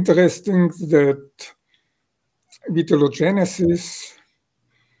yes, it's interesting that vitellogenesis,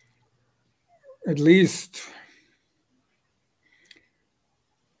 at least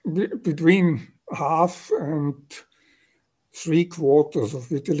between half and 3/4 of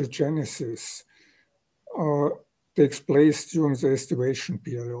vitellogenesis takes place during the estivation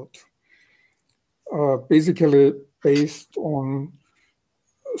period, basically based on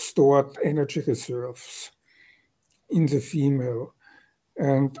stored energy reserves in the female.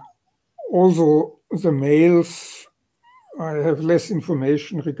 And also the males, I have less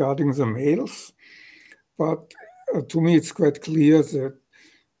information regarding the males, but to me it's quite clear that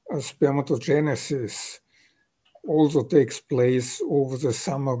spermatogenesis also takes place over the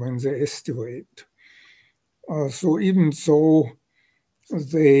summer when they estivate. So even though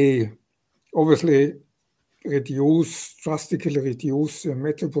they obviously drastically reduce their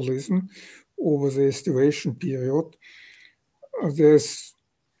metabolism over the estivation period, there's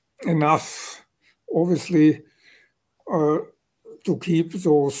enough, obviously, to keep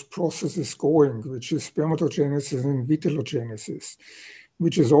those processes going, which is spermatogenesis and vitellogenesis,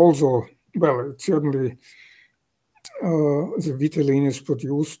 which is also, well, it's certainly the vitelline is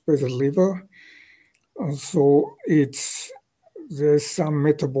produced by the liver. So there's some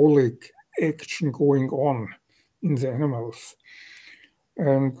metabolic action going on in the animals.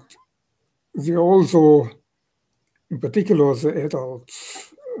 And they also, in particular the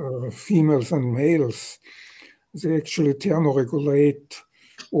adults, females and males, they actually thermoregulate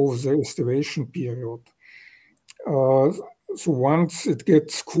over the estivation period. So once it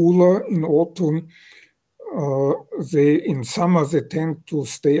gets cooler in autumn, in summer they tend to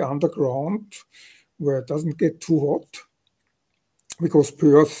stay underground where it doesn't get too hot, because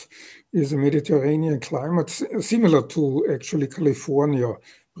Perth is a Mediterranean climate, similar to actually California,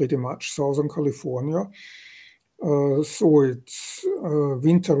 pretty much southern California. So it's a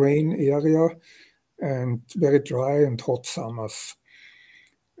winter rain area and very dry and hot summers.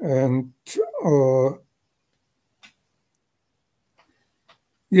 And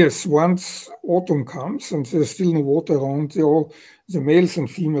Yes, once autumn comes and there's still no water around, the males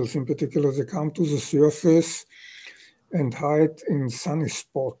and females in particular, they come to the surface and hide in sunny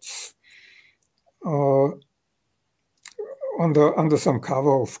spots under some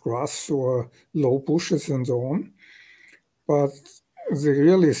cover of grass or low bushes and so on. But they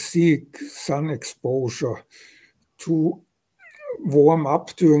really seek sun exposure to warm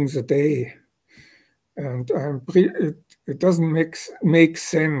up during the day. And it doesn't make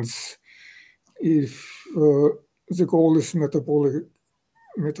sense if the goal is metabolic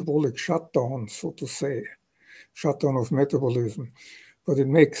shutdown, so to say, shutdown of metabolism. But it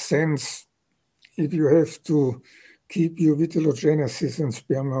makes sense if you have to keep your vitellogenesis and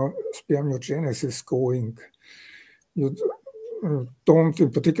spermiogenesis going. You don't,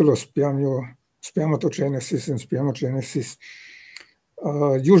 in particular, spermatogenesis and spermogenesis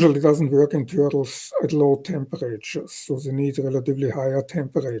usually doesn't work in turtles at low temperatures, so they need relatively higher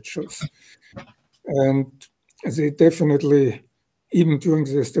temperatures. And they definitely, even during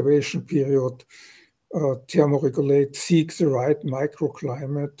the estivation period, thermoregulate, seek the right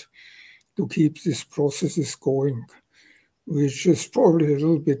microclimate to keep these processes going, which is probably a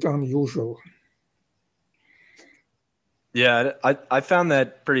little bit unusual. Yeah, I found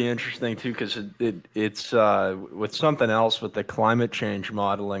that pretty interesting too, because it's with something else with the climate change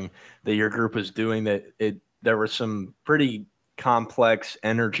modeling that your group is doing, that there were some pretty complex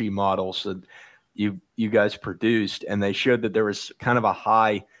energy models that you guys produced, and they showed that there was kind of a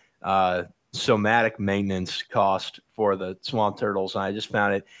high somatic maintenance cost for the swamp turtles. And I just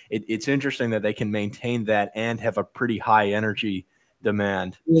found it's interesting that they can maintain that and have a pretty high energy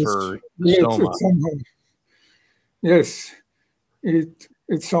demand for the soma. Yes, it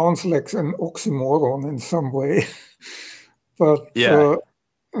sounds like an oxymoron in some way, but yeah.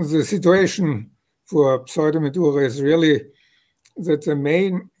 The situation for Pseudemydura is really that the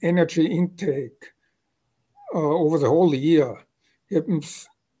main energy intake over the whole year happens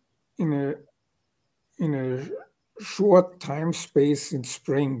in a short time space in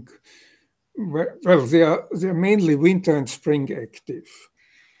spring. Well, they are mainly winter and spring active.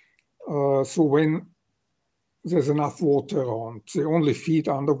 So when there's enough water around, they only feed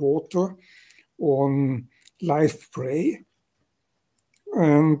underwater on live prey.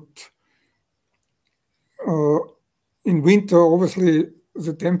 And in winter, obviously,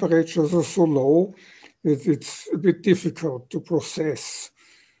 the temperatures are so low that it's a bit difficult to process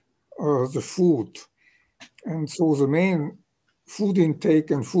the food. And so the main food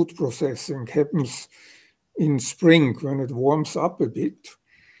intake and food processing happens in spring when it warms up a bit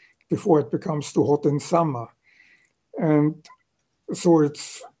before it becomes too hot in summer. And so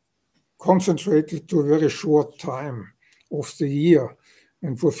it's concentrated to a very short time of the year.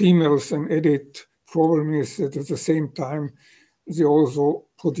 And for females, an added problem is that at the same time, they also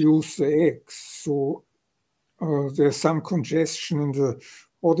produce the eggs. So there's some congestion in the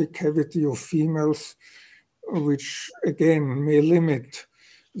body cavity of females, which again may limit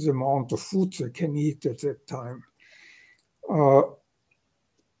the amount of food they can eat at that time.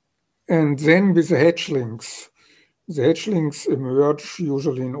 And then with the hatchlings emerge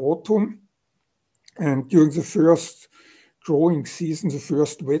usually in autumn. And during the first growing season, the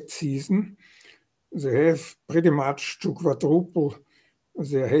first wet season, they have pretty much to quadruple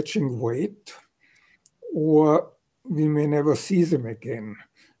their hatching weight, or we may never see them again.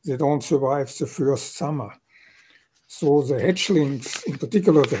 They don't survive the first summer. So the hatchlings, in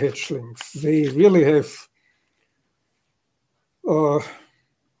particular the hatchlings, they really have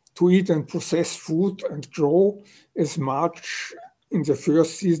to eat and process food and grow as much in the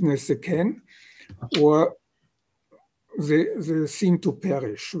first season as they can, or they seem to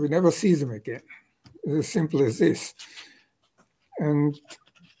perish. We never see them again. It's as simple as this. And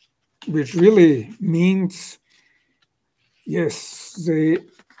which really means, yes, they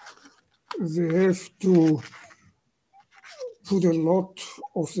have to put a lot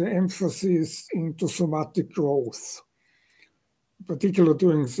of the emphasis into somatic growth, particularly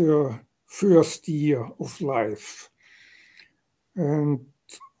during their first year of life. And,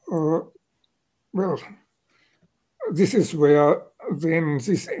 well, this is where then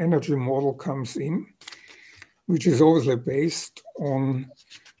this energy model comes in, which is obviously based on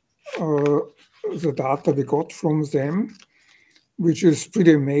the data we got from them, which is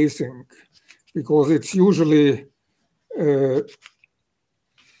pretty amazing because it's usually a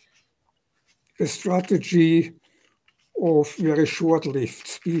strategy of very short-lived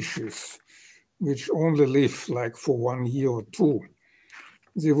species, which only live like for 1 year or two.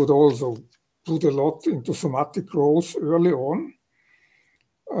 They would also put a lot into somatic growth early on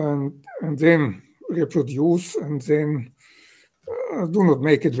and then reproduce and then do not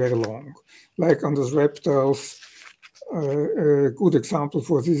make it very long. Like on those reptiles, a good example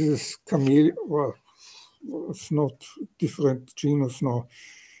for this is chameleon. Well, it's not different genus now.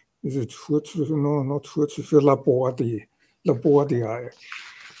 Is it Furzi? No, not Furzi. Labordii,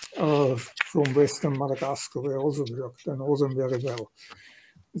 from Western Madagascar, where I also worked. I know them very well.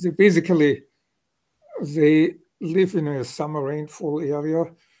 They live in a summer rainfall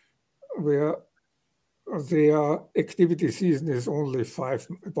area where their activity season is only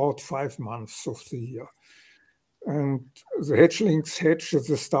about 5 months of the year. And the hatchlings hatch at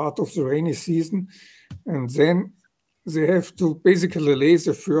the start of the rainy season, and then they have to basically lay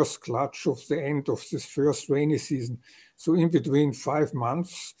the first clutch of the end of this first rainy season. So in between 5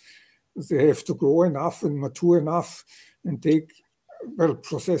 months, they have to grow enough and mature enough and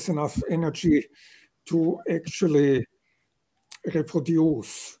process enough energy to actually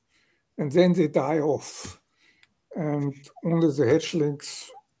reproduce. And then they die off. And only the hatchlings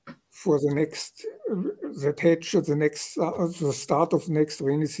for the start of the next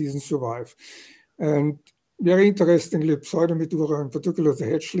rainy season survive. And very interestingly, Pseudemydura, in particular the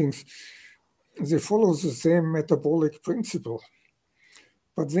hatchlings, they follow the same metabolic principle.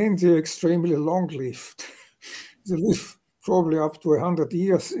 But then they're extremely long-lived. They live probably up to 100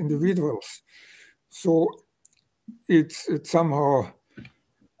 years, individuals. So it's somehow,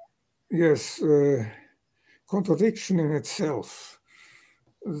 yes, contradiction in itself.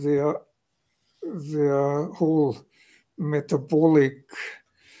 Their whole metabolic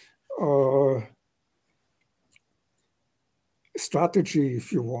strategy,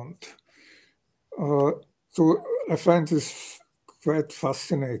 if you want. So I find this quite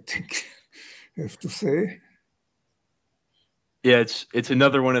fascinating, I have to say. Yeah, it's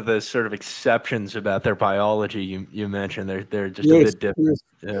another one of the sort of exceptions about their biology you mentioned. They're just a bit different.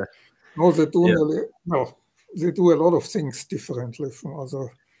 Yes. Yeah. No, they do they do a lot of things differently from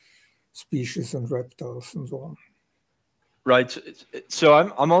other species and reptiles and so on. Right. So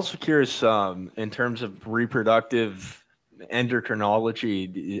I'm also curious in terms of reproductive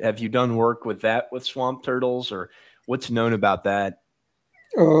endocrinology. Have you done work with that with swamp turtles, or what's known about that?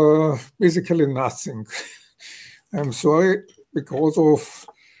 Basically nothing. I'm sorry, because of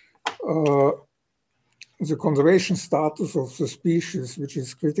the conservation status of the species, which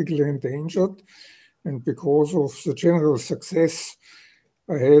is critically endangered, and because of the general success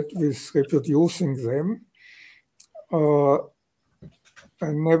I had with reproducing them,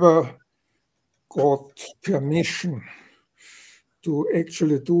 I never got permission to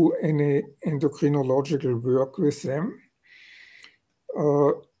actually do any endocrinological work with them,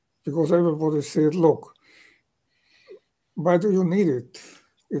 because everybody said, look, why do you need it?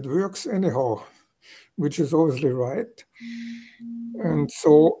 It works anyhow, which is obviously right. And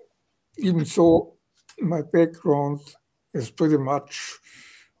so, even so, my background is pretty much,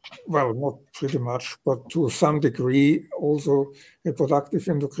 well, not pretty much, but to some degree also reproductive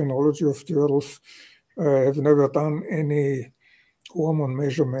endocrinology of turtles. I have never done any hormone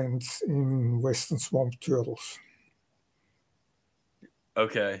measurements in Western swamp turtles.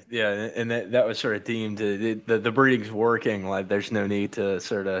 Okay, yeah, and that was sort of deemed the breeding's working. Like, there's no need to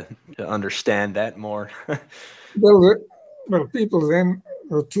sort of to understand that more. Well, people then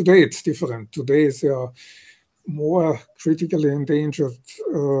today it's different. Today there are more critically endangered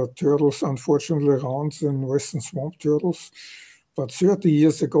turtles, unfortunately, around than Western swamp turtles. But 30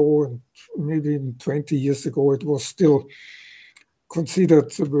 years ago, and maybe even 20 years ago, it was still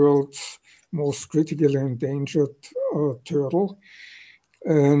considered the world's most critically endangered turtle.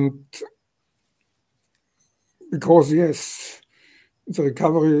 And because, yes, the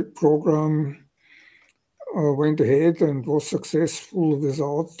recovery program went ahead and was successful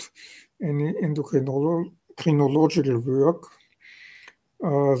without any endocrinological work,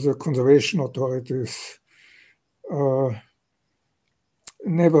 the conservation authorities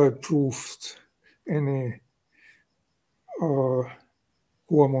never approved any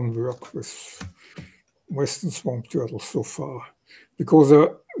hormone work with Western swamp turtles so far, because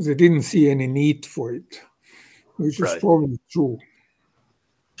they didn't see any need for it, which is probably true.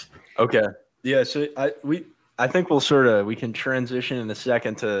 Okay. Yeah. So I think we can transition in a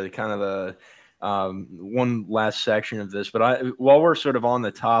second to kind of the one last section of this. But while we're sort of on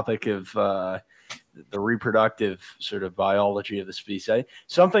the topic of the reproductive sort of biology of the species,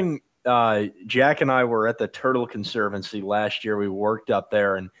 something Jack and I were at the Turtle Conservancy last year. We worked up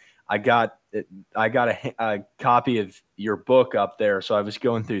there, and I got a copy of your book up there, so I was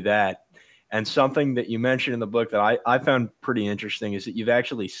going through that. And something that you mentioned in the book that I found pretty interesting is that you've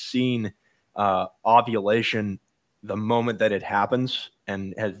actually seen ovulation the moment that it happens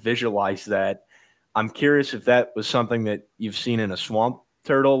and have visualized that. I'm curious if that was something that you've seen in a swamp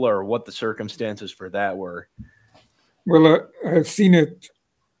turtle or what the circumstances for that were. Well, I've seen it.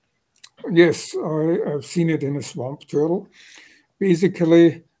 Yes, I've seen it in a swamp turtle.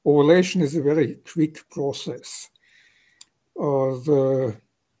 Basically, ovulation is a very quick process. The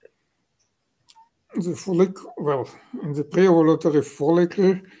follicle, well, in the pre-ovulatory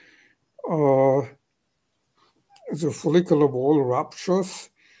follicle, the follicular wall ruptures,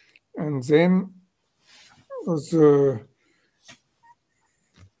 and then the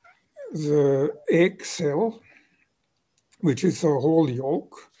egg cell, which is a whole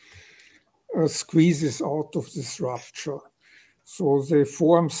yolk, squeezes out of this rupture. So they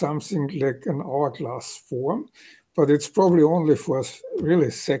form something like an hourglass form, but it's probably only for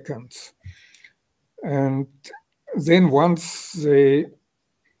really seconds. And then once they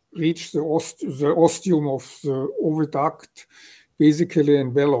reach the ostium of the oviduct, basically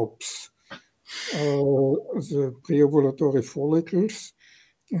envelops the preovulatory follicles,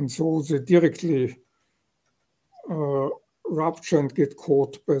 and so they directly rupture and get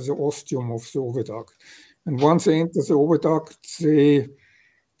caught by the ostium of the oviduct. And once they enter the oviduct,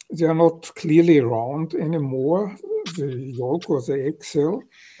 they are not clearly round anymore, the yolk or the egg cell,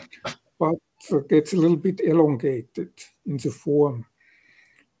 but gets a little bit elongated in the form.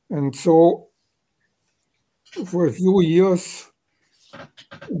 And so for a few years,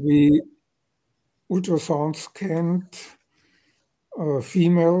 we ultrasound scanned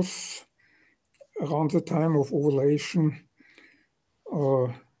females around the time of ovulation,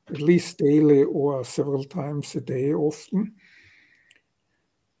 at least daily or several times a day often.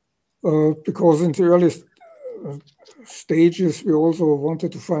 Because in the early stages, we also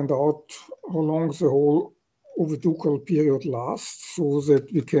wanted to find out how long the whole oviducal period lasts so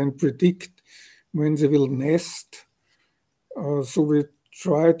that we can predict when they will nest. So we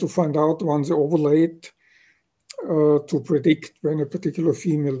try to find out when they ovulate to predict when a particular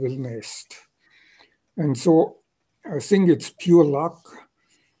female will nest. And so I think it's pure luck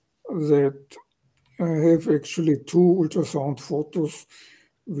that I have actually 2 ultrasound photos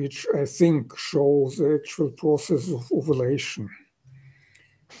which I think show the actual process of ovulation,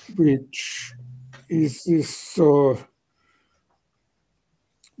 which is this, well,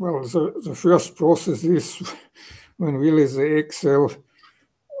 the first process is when really the egg cell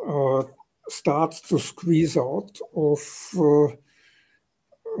starts to squeeze out of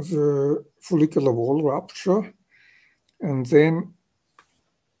the follicular wall rupture, and then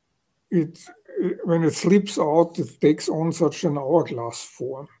when it slips out, it takes on such an hourglass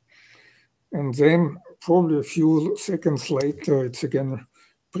form. And then probably a few seconds later, it's again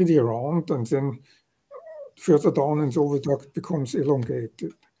pretty round, and then further down in the oviduct becomes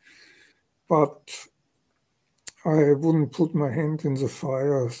elongated. But I wouldn't put my hand in the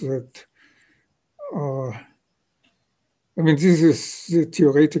fire that, I mean, this is the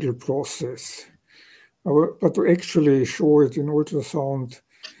theoretical process. But to actually show it in ultrasound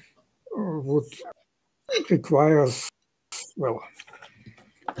would requires, well,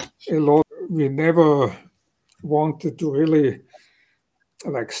 a lot. We never wanted to really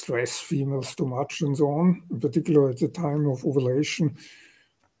like stress females too much and so on, in particular at the time of ovulation.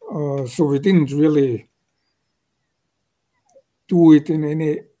 So we didn't really do it in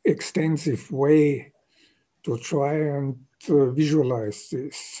any extensive way to try and visualize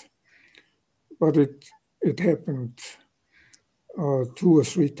this. But it happened 2 or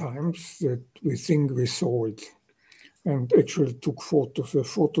 3 times that we think we saw it and actually took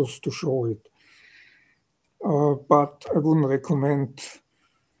photos to show it. But I wouldn't recommend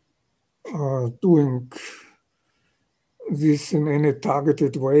doing this in any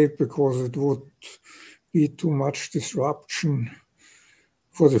targeted way because it would be too much disruption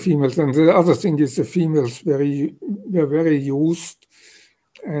for the females. And the other thing is the females were very used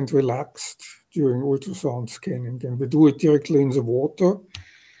and relaxed during ultrasound scanning, and we do it directly in the water.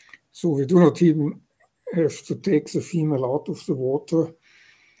 So we do not even have to take the female out of the water.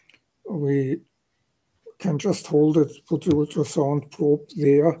 We can just hold it, put the ultrasound probe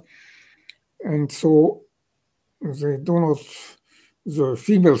there. And so they do not, the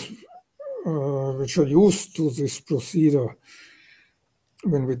females which are used to this procedure,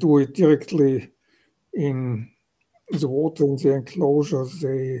 when we do it directly in the water in the enclosure,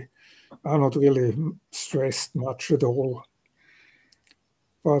 they are not really stressed much at all.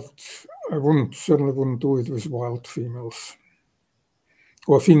 But I certainly wouldn't do it with wild females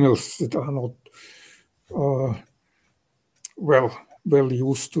or females that are not well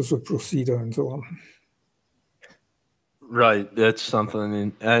used to the procedure and so on. Right. That's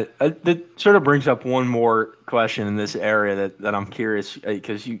something. That sort of brings up one more question in this area that I'm curious,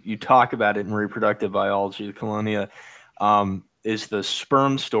 because you talk about it in reproductive biology, the Quelônia, is the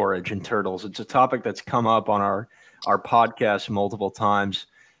sperm storage in turtles. It's a topic that's come up on our podcast multiple times.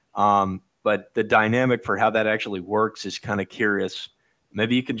 But the dynamic for how that actually works is kind of curious.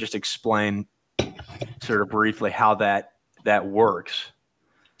 Maybe you can just explain sort of briefly how that works.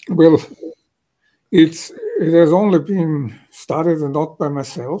 Well, it has only been studied, and not by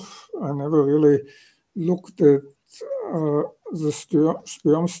myself. I never really looked at the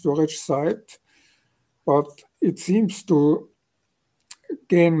sperm storage site, but it seems to,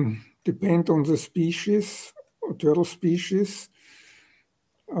 again, depend on the species, or turtle species.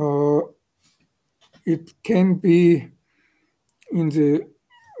 It can be in the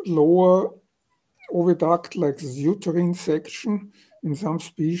lower oviduct, like the uterine section in some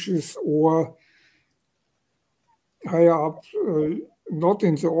species, or higher up, not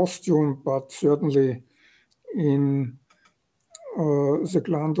in the ostium, but certainly in the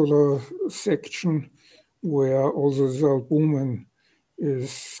glandular section, where also the albumin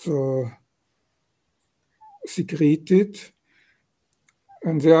is secreted.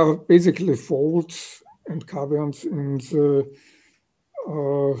 And there are basically folds and caverns in the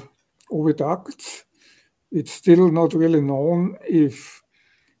oviducts. It's still not really known if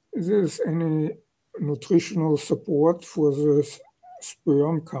there's any nutritional support for the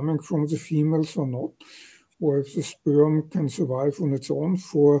sperm coming from the females or not, or if the sperm can survive on its own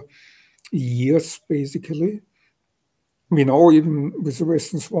for years, basically. We know even with the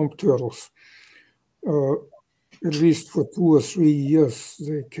western swamp turtles, at least for 2 or 3 years,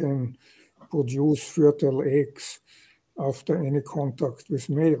 they can produce fertile eggs after any contact with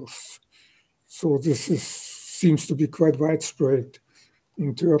males. So this seems to be quite widespread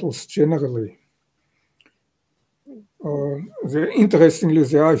in turtles generally. Interestingly,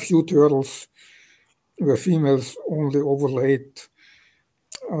 there are a few turtles where females only ovulate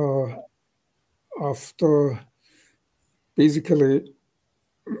after basically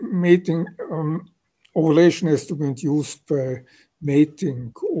mating. Ovulation has to be induced by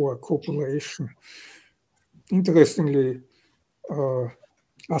mating or copulation. Interestingly,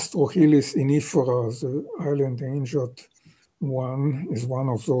 Astrochelis inifera, the highly endangered one, is one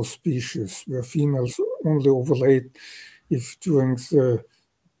of those species where females only ovulate if during the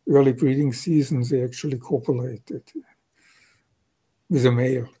early breeding season they actually copulated with a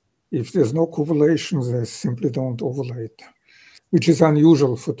male. If there's no copulation, they simply don't ovulate, which is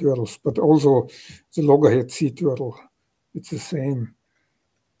unusual for turtles, but also the loggerhead sea turtle, it's the same.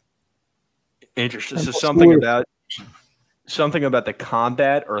 Interesting. So something about the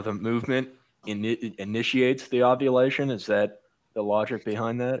combat or the movement initiates the ovulation. Is that the logic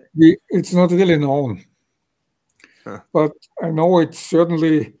behind that? It's not really known, but I know it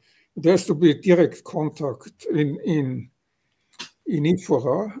has to be direct contact in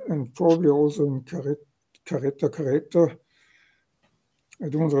Inifera and probably also in Caretta. I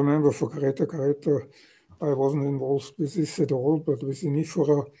don't remember for Caretta. I wasn't involved with this at all, but with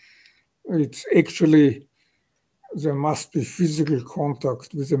Inifera, it's actually, there must be physical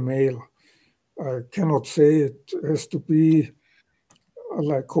contact with a male. I cannot say it has to be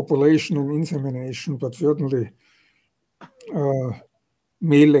like copulation and insemination, but certainly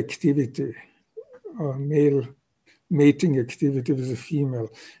male activity, male mating activity with a female.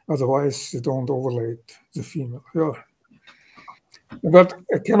 Otherwise, they don't ovulate the female. Yeah. But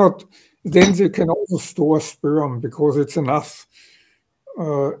then they can also store sperm, because it's enough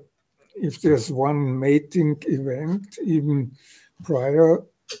if there's one mating event, even prior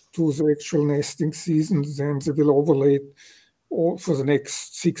to the actual nesting season, then they will ovulate for the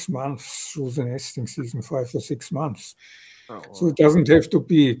next 6 months through the nesting season, 5 or 6 months. Oh, wow. So it doesn't have to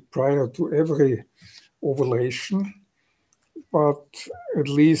be prior to every ovulation, but at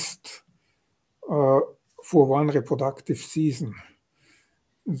least for one reproductive season.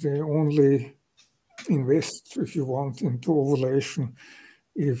 They only invest, if you want, into ovulation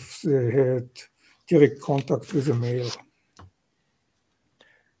if they had direct contact with a male.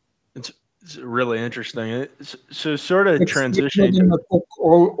 It's really interesting. So sort of transitioning. In the book,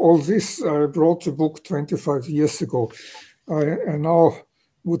 all this, I wrote the book 25 years ago. I now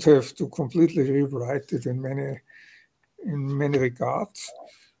would have to completely rewrite it in many regards,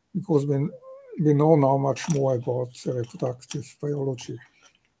 because we know now much more about reproductive biology,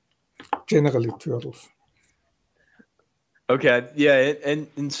 generally turtles. Okay, yeah,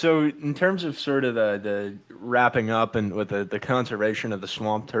 and so in terms of sort of the wrapping up and with the conservation of the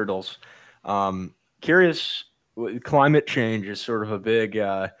swamp turtles, curious, climate change is sort of a big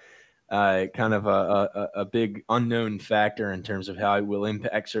kind of a big unknown factor in terms of how it will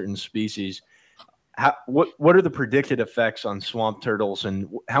impact certain species. What are the predicted effects on swamp turtles, and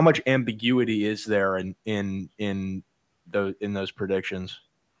how much ambiguity is there in those predictions?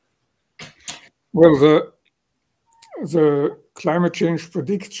 Well, the climate change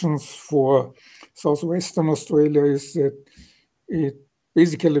predictions for southwestern Australia is that it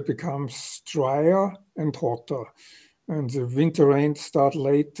basically becomes drier and hotter, and the winter rains start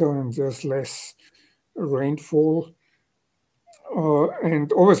later and there's less rainfall.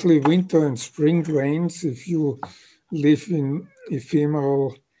 And obviously winter and spring rains, if you live in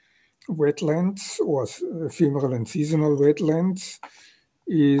ephemeral wetlands or ephemeral and seasonal wetlands,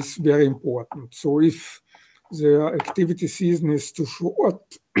 is very important. So if the activity season is too short,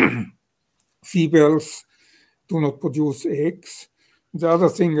 females do not produce eggs. The other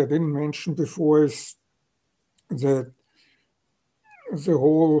thing I didn't mention before is that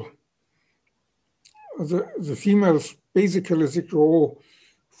the females basically they grow,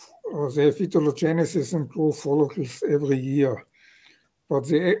 they have phytogenesis and grow follicles every year, but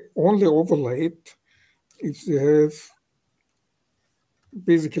they only ovulate if they have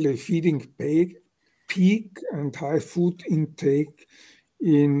basically feeding peak and high food intake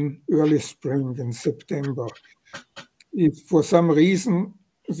in early spring in September. If for some reason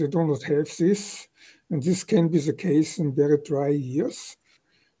they do not have this, and this can be the case in very dry years,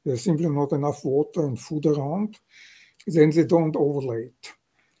 there's simply not enough water and food around, then they don't ovulate,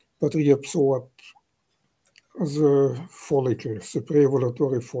 but reabsorb the follicles, the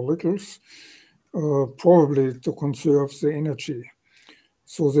pre-ovulatory follicles, probably to conserve the energy.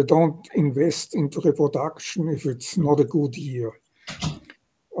 So they don't invest into reproduction if it's not a good year,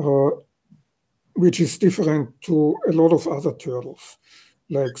 which is different to a lot of other turtles,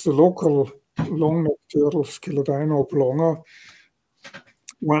 like the local long-necked turtles, Quelônios oblonga.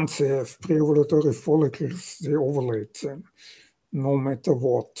 Once they have pre-ovulatory follicles, they ovulate them, no matter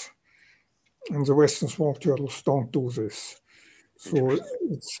what. And the western swamp turtles don't do this. So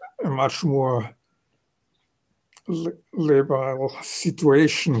it's a much more labile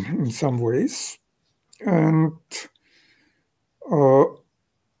situation in some ways. And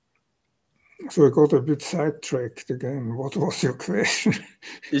so I got a bit sidetracked again. What was your question?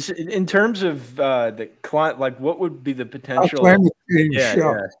 Is it, in terms of the climate, like what would be the potential? Climate change,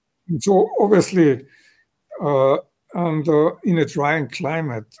 yeah. So obviously, in a drying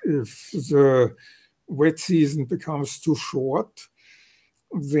climate, if the wet season becomes too short,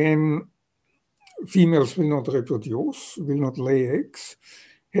 then females will not reproduce, will not lay eggs,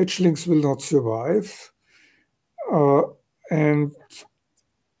 hatchlings will not survive, and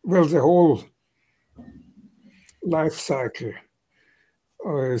well, the whole life cycle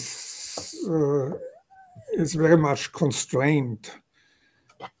is very much constrained,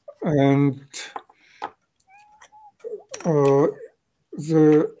 and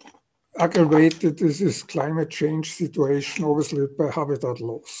the aggravated is this climate change situation, obviously by habitat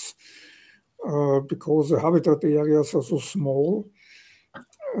loss, because the habitat areas are so small.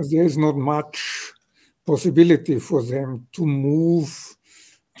 There is not much possibility for them to move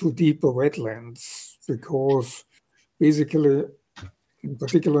to deeper wetlands, because basically, in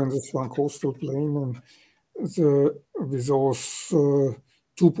particular in the Swan coastal plain, and with those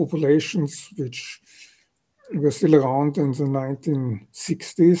two populations which were still around in the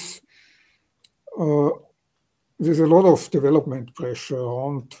 1960s, there's a lot of development pressure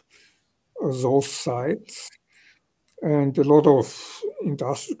around those sites, and a lot of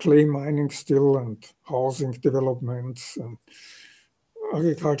industrial clay mining still, and housing developments and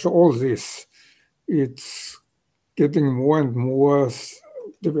agriculture, all this. It's getting more and more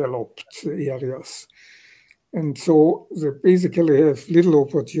developed areas. And so they basically have little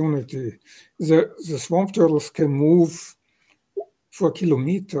opportunity. The swamp turtles can move for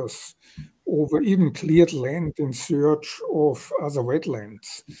kilometers over even cleared land in search of other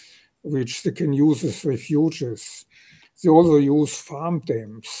wetlands, which they can use as refuges. They also use farm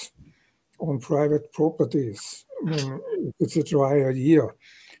dams on private properties when it's a drier year.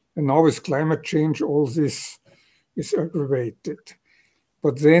 And now with climate change, all this is aggravated.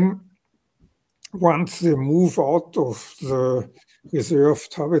 But then once they move out of the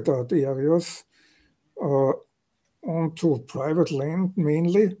reserved habitat areas onto private land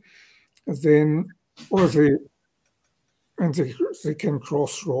mainly, then they can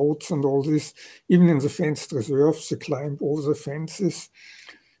cross roads and all this. Even in the fenced reserves, they climb over the fences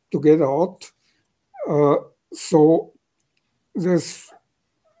to get out. So there's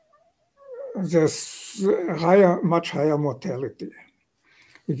much higher mortality,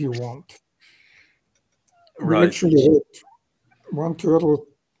 if you want. Right. We actually had one turtle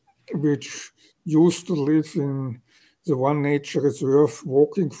which used to live in the one nature reserve,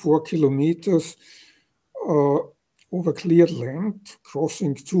 walking 4 kilometers over cleared land,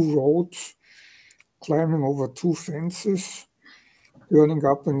 crossing 2 roads, climbing over 2 fences, turning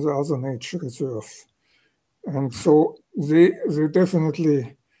up in the other nature reserve. And so they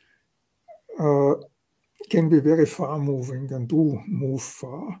definitely can be very far moving and do move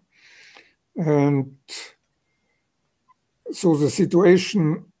far. And so the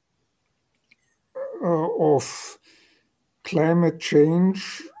situation of climate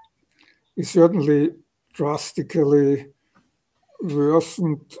change is certainly drastically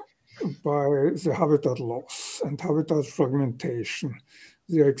worsened by the habitat loss and habitat fragmentation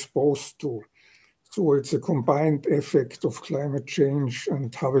they are exposed to. So it's a combined effect of climate change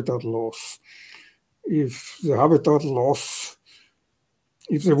and habitat loss. If the habitat loss,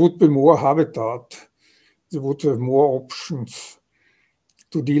 if there would be more habitat, they would have more options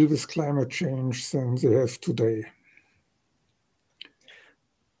to deal with climate change than they have today.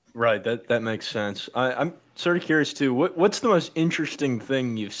 Right, that makes sense. I'm sort of curious too. What's the most interesting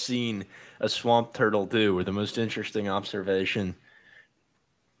thing you've seen a swamp turtle do, or the most interesting observation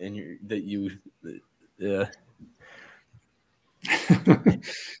yeah.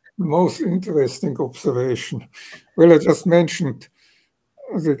 Most interesting observation. Well, I just mentioned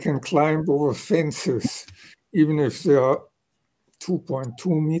they can climb over fences, even if they are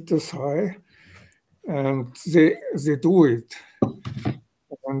 2.2 meters high, and they do it.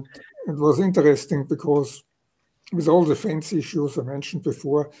 And it was interesting because with all the fence issues I mentioned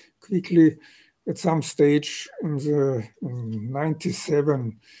before, quickly at some stage in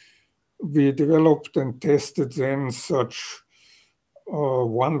 97, we developed and tested then such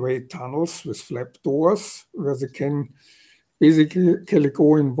one-way tunnels with flap doors where they can basically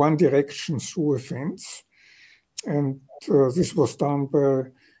go in one direction through a fence. And this was done by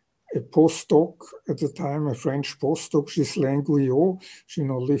a postdoc at the time, a French postdoc, Ghislaine Guyot. She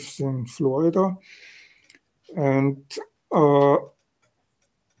now lives in Florida. And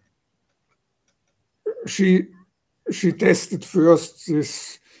she tested first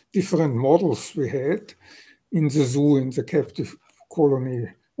these different models we had in the zoo, in the captive colony,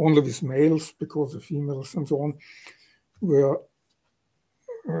 only with males, because the females and so on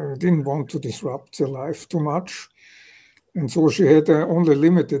didn't want to disrupt their life too much. And so she had only a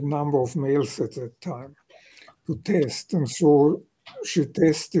limited number of males at that time to test. And so she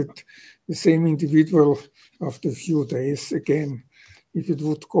tested the same individual after a few days again, if it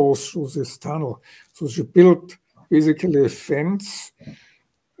would go through this tunnel. So she built basically a fence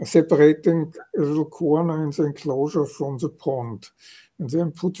separating a little corner in the enclosure from the pond, and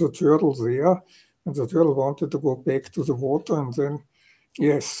then put the turtle there. And the turtle wanted to go back to the water, and then,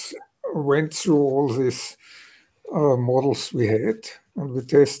 yes, went through all these models we had, and we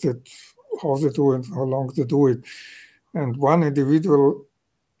tested how they do it, how long they do it. And one individual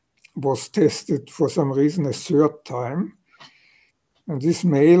was tested for some reason a third time. And this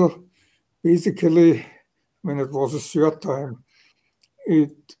male, basically, when it was a third time,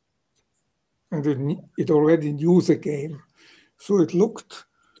 it already knew the game. So it looked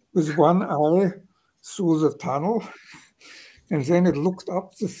with one eye through the tunnel, and then it looked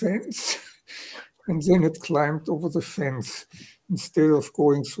up the fence, and then it climbed over the fence instead of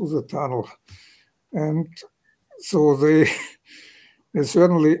going through the tunnel. And so they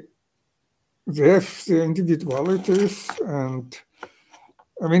certainly have their individualities. And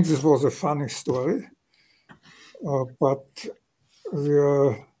I mean, this was a funny story, but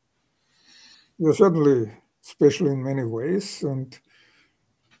they're certainly special in many ways. And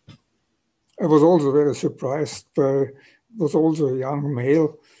I was also very surprised by, it was also a young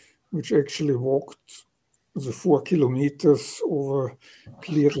male which actually walked the 4 kilometers over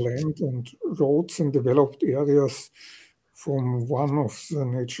cleared land and roads and developed areas from one of the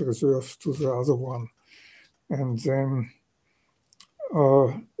nature reserves to the other one. And then,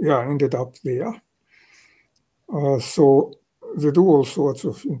 ended up there. So they do all sorts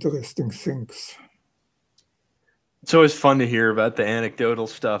of interesting things. It's always fun to hear about the anecdotal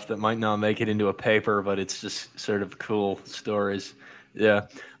stuff that might not make it into a paper, but it's just sort of cool stories. Yeah.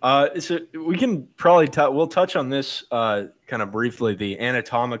 So we can probably we'll touch on this kind of briefly, the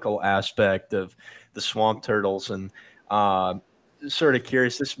anatomical aspect of the swamp turtles, and sort of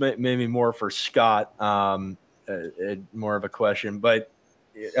curious. This may be more for Scott, more of a question, but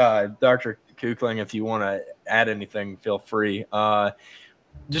Dr. Kuchling, if you want to add anything, feel free.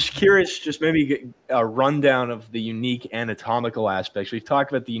 Just curious, just maybe a rundown of the unique anatomical aspects. We've talked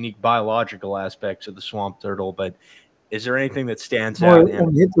about the unique biological aspects of the swamp turtle, but is there anything that stands out?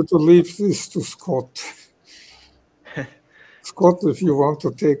 I'm happy to leave this to Scott. Scott, if you want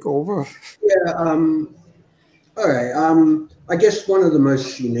to take over. Yeah. All right. I guess one of the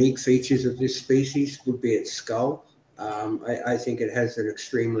most unique features of this species would be its skull. I think it has an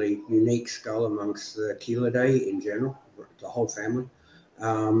extremely unique skull amongst the Chelidae in general, the whole family.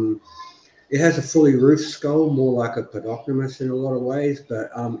 It has a fully roofed skull, more like a Podoctopus in a lot of ways, but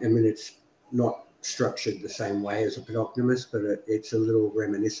I mean, it's not structured the same way as a Podoctopus, but it's a little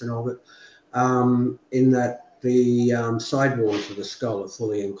reminiscent of it, in that the side walls of the skull are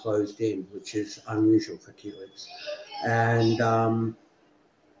fully enclosed in, which is unusual for chelids. And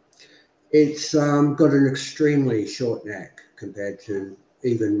it's got an extremely short neck compared to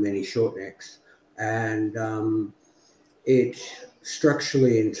even many short necks. And it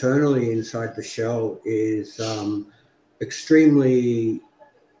structurally, internally inside the shell is extremely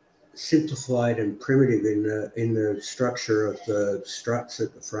simplified and primitive in the structure of the struts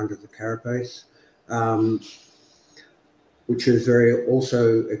at the front of the carapace, which is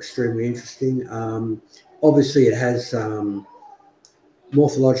also extremely interesting. Obviously, it has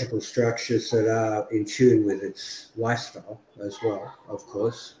morphological structures that are in tune with its lifestyle as well, of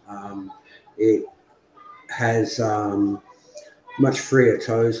course. It has much freer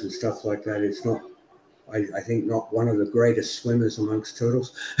toes and stuff like that. It's not, I think, not one of the greatest swimmers amongst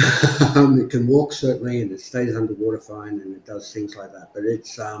turtles. It can walk, certainly, and it stays underwater fine, and it does things like that. But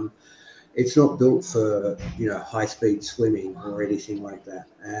it's not built for, high-speed swimming or anything like that.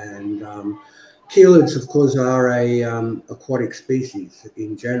 And chelids, of course, are a aquatic species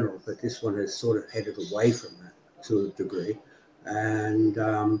in general, but this one has sort of headed away from that to a degree.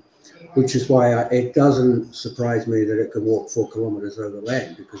 And which is why it doesn't surprise me that it can walk 4 kilometers over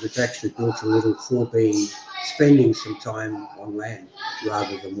land, because it's actually built a little for being spending some time on land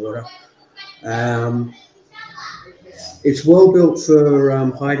rather than water. It's well built for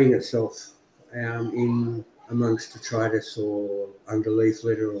hiding itself in amongst detritus or underleaf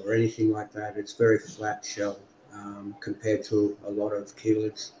litter or anything like that. It's very flat shell compared to a lot of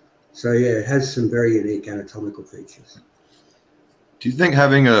chelids. So yeah, it has some very unique anatomical features. Do you think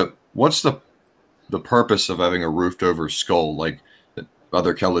what's the purpose of having a roofed over skull like that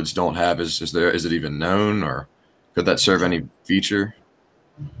other chelids don't have? Is it even known, or could that serve any feature?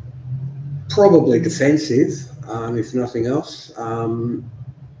 Probably defensive, if nothing else.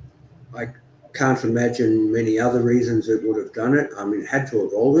 I can't imagine many other reasons it would have done it. I mean, it had to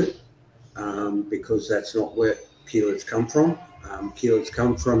evolve it because that's not where chelids come from. Chelids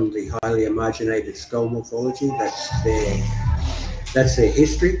come from the highly emarginated skull morphology. That's their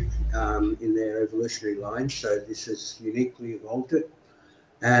history in their evolutionary line. So this has uniquely evolved it.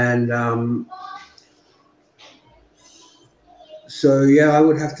 And so, yeah, I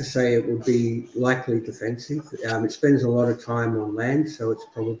would have to say it would be likely defensive. It spends a lot of time on land, so it's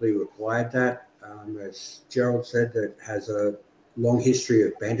probably required that. As Gerald said, that has a long history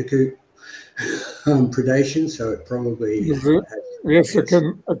of bandicoot predation, so it probably has. Yes, I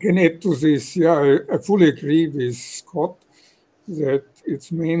can add to this. Yeah, I fully agree with Scott that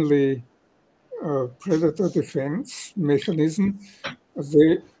it's mainly a predator defense mechanism.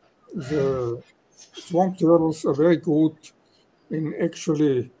 The swamp turtles are very good in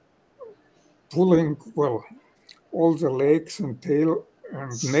actually pulling, all the legs and tail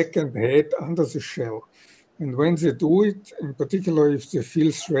and neck and head under the shell. And when they do it, in particular if they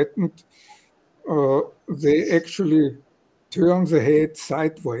feel threatened, they actually turn the head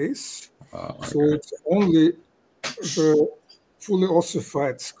sideways. So it's only the fully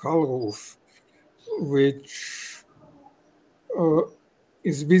ossified skull roof which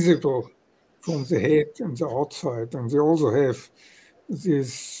is visible from the head and the outside. And they also have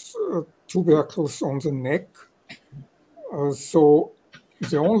these tubercles on the neck. So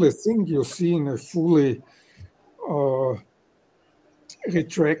the only thing you see in a fully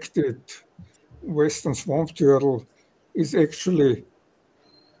retracted Western swamp turtle is actually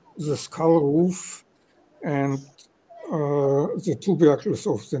the skull roof and the tubercles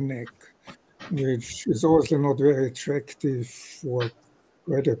of the neck, which is also not very attractive for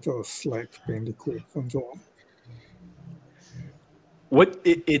predators like bandicoots and so on.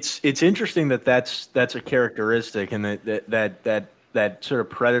 It's interesting that's a characteristic, and that sort of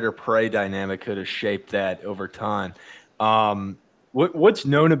predator-prey dynamic could have shaped that over time. What's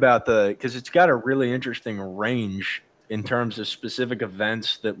known about because it's got a really interesting range in terms of specific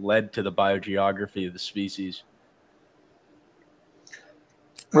events that led to the biogeography of the species.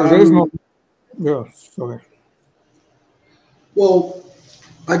 There's no. Yeah, sorry. Well,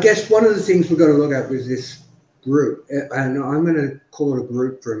 I guess one of the things we've got to look at with this group, and I'm going to call it a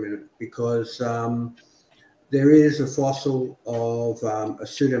group for a minute, because there is a fossil of a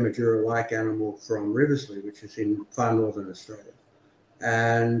Pseudemydura-like animal from Riversley, which is in far northern Australia.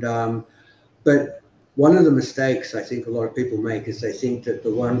 And but one of the mistakes I think a lot of people make is they think that the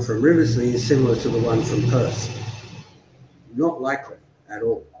one from Riversley is similar to the one from Perth. Not likely at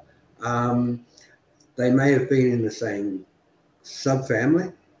all. They may have been in the same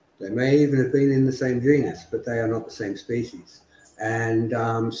subfamily. They may even have been in the same genus, but they are not the same species. And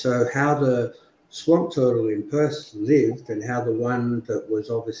so how the swamp turtle in Perth lived and how the one that was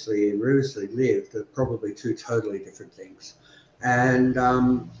obviously in Riversley lived are probably two totally different things. And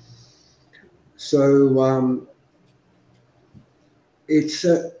it's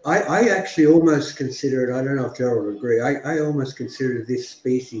I actually almost consider it, I don't know if Gerald would agree, I almost consider this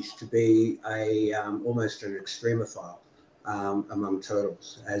species to be a almost an extremophile among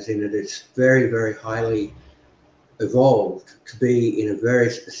turtles, as in that it's very, very highly evolved to be in a very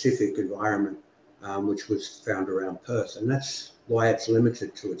specific environment, which was found around Perth. And that's why it's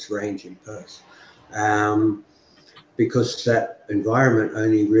limited to its range in Perth, because that environment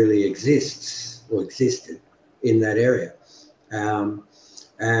only really exists or existed in that area.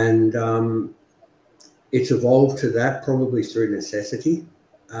 It's evolved to that probably through necessity.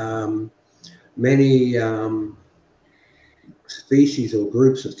 Many species or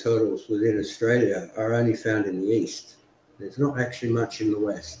groups of turtles within Australia are only found in the east. There's not actually much in the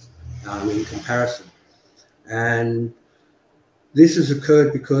west in comparison. And this has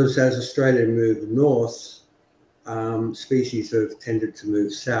occurred because as Australia moved north, species have tended to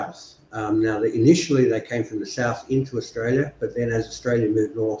move south. Now, initially they came from the south into Australia, but then as Australia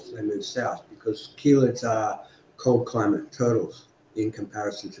moved north, they moved south because chelids are cold climate turtles in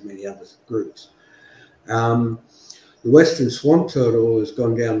comparison to many other groups. The western swamp turtle has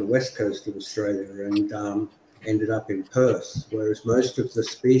gone down the west coast of Australia and ended up in Perth, whereas most of the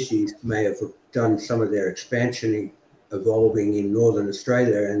species may have done some of their expansion evolving in northern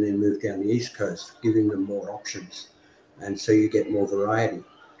Australia and then moved down the east coast, giving them more options. And so you get more variety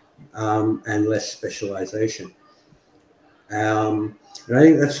and less specialization. And I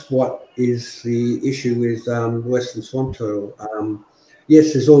think that's what is the issue with western swamp turtle.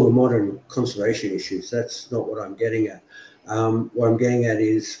 Yes, there's all the modern conservation issues. That's not what I'm getting at. What I'm getting at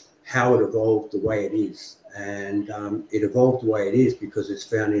is how it evolved the way it is. And it evolved the way it is because it's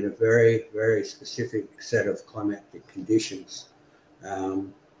found in a very, very specific set of climatic conditions,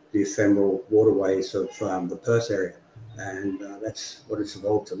 the ephemeral waterways of the Perth area. And that's what it's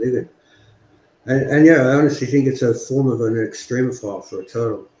evolved to live in. And yeah, I honestly think it's a form of an extremophile for a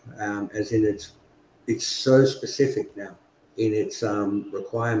turtle, as in it's so specific now in its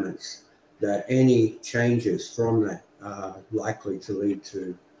requirements that any changes from that are likely to lead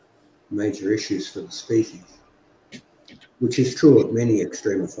to major issues for the species, which is true of many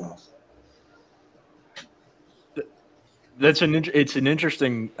extremophiles. It's an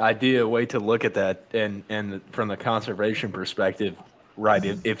interesting idea, way to look at that, and from the conservation perspective, right?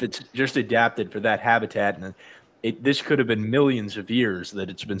 If it's just adapted for that habitat, and this could have been millions of years that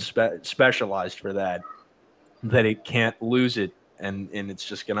it's been specialized for that it can't lose it, and it's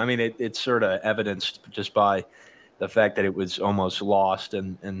just gonna. I mean, it's sort of evidenced just by the fact that it was almost lost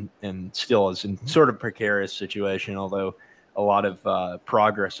and still is in sort of precarious situation, although a lot of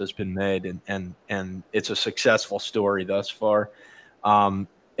progress has been made, and it's a successful story thus far.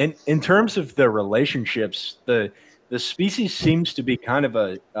 In terms of the relationships, the species seems to be kind of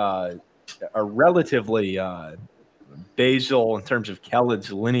a relatively basal in terms of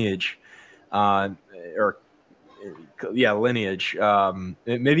Chelid's lineage, lineage.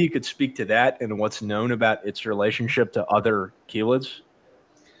 Maybe you could speak to that and what's known about its relationship to other chelids.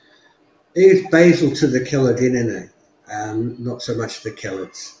 It's basal to the Chelidinae, not so much the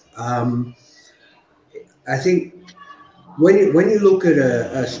chelids. I think when you look at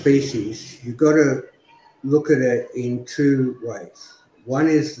a species, you've got to look at it in two ways. One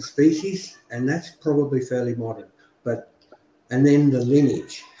is the species, and that's probably fairly modern, and then the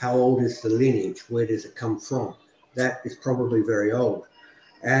lineage. How old is the lineage? Where does it come from? That is probably very old.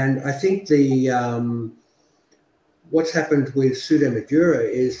 And I think what's happened with Pseudemydura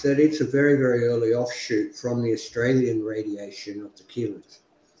is that it's a very, very early offshoot from the Australian radiation of the chelids.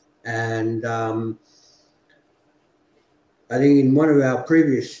 And I think in one of our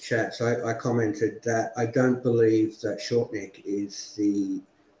previous chats, I commented that I don't believe that shortneck is the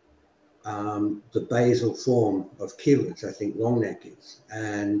basal form of chelids. I think longneck is.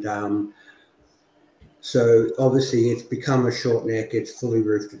 And so obviously it's become a short neck, it's fully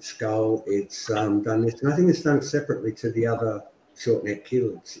roofed skull, it's done this, and I think it's done separately to the other short neck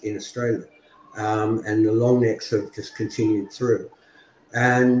chelids in Australia. And the long necks have just continued through.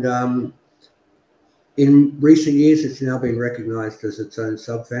 And In recent years, it's now been recognized as its own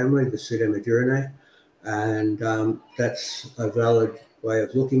subfamily, the Pseudemydurinae, and that's a valid way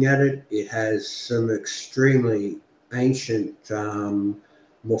of looking at it. It has some extremely ancient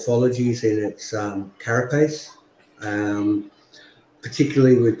morphologies in its carapace,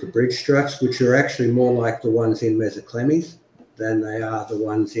 particularly with the bridge struts, which are actually more like the ones in Mesoclemys than they are the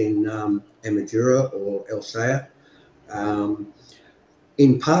ones in Emydura or Elsea.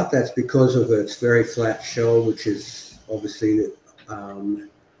 In part, that's because of its very flat shell, which is obviously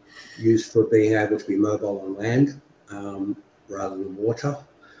used for being able to be mobile on land rather than water.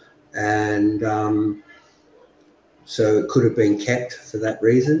 And so it could have been kept for that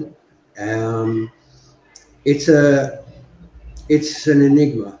reason. It's an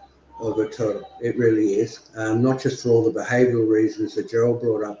enigma of a turtle. It really is, not just for all the behavioural reasons that Gerald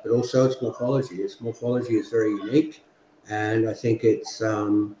brought up, but also its morphology. Its morphology is very unique, and I think it's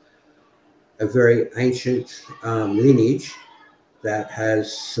a very ancient lineage that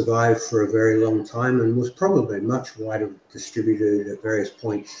has survived for a very long time and was probably much wider distributed at various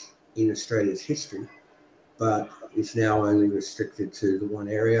points in Australia's history, but is now only restricted to the one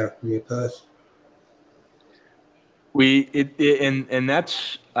area near Perth. And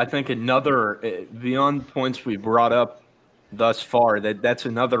that's, I think, another beyond points we brought up thus far. That's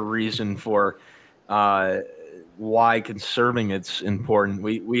another reason for why conserving it's important.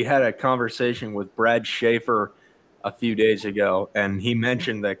 We had a conversation with Brad Schaefer a few days ago, and he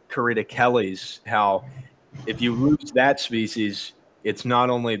mentioned the Corydochelys, how if you lose that species, it's not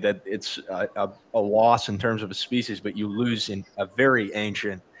only that it's a loss in terms of a species, but you lose in a very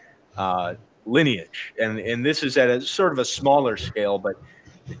ancient lineage. And this is at a sort of a smaller scale, but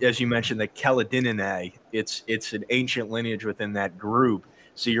as you mentioned, the Quelônios, it's an ancient lineage within that group.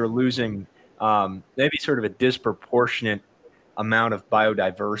 So you're losing maybe sort of a disproportionate amount of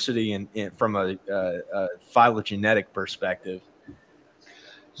biodiversity in from a phylogenetic perspective.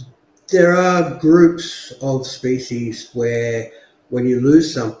 There are groups of species where when you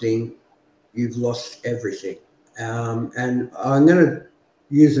lose something, you've lost everything. And I'm going to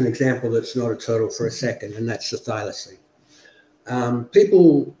use an example that's not a turtle for a second, and that's the thylacine.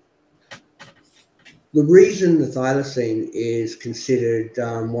 The reason the thylacine is considered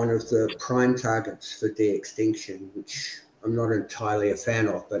one of the prime targets for de-extinction, which I'm not entirely a fan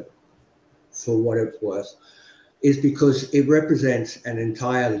of, but for what it's worth, is because it represents an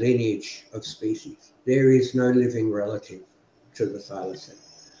entire lineage of species. There is no living relative to the thylacine.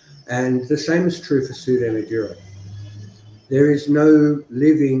 And the same is true for Pseudemydura. There is no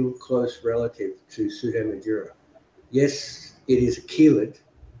living close relative to Pseudemydura. Yes, it is a chelid.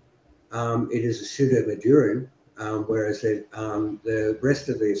 It is a Pseudomyduran, whereas the rest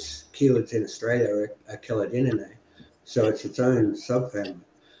of these chelids in Australia are Quelônios, so it's its own subfamily.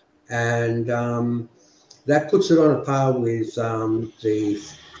 And that puts it on a par with the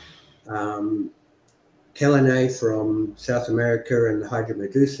Quelônios from South America and the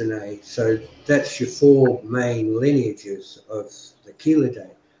Hydromedusae. So that's your four main lineages of the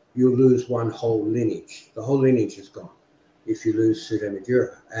Chelidae. You'll lose one whole lineage. The whole lineage is gone if you lose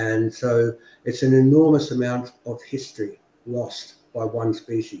Pseudemydura. And so it's an enormous amount of history lost by one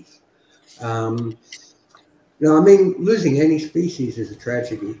species. Now, I mean, losing any species is a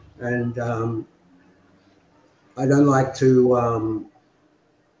tragedy, and I don't like to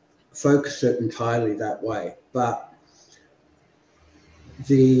focus it entirely that way. But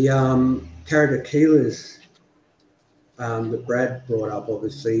the Corydochelys that Brad brought up,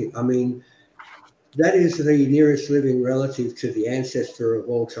 obviously, I mean, that is the nearest living relative to the ancestor of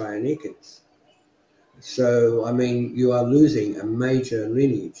all Chionichids. So, I mean, you are losing a major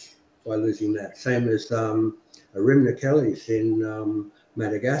lineage by losing that. Same as Rhymnocheles in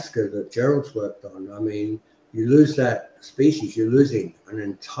Madagascar that Gerald's worked on. I mean, you lose that species, you're losing an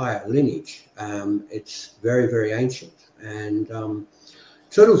entire lineage. It's very, very ancient. And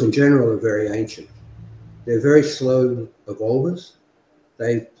turtles in general are very ancient. They're very slow evolvers.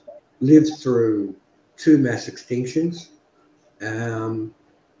 They've lived through 2 mass extinctions.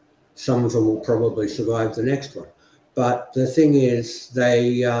 Some of them will probably survive the next one. But the thing is,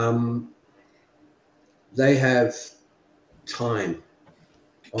 they have time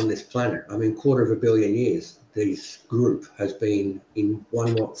on this planet. I mean, 250 million years, this group has been in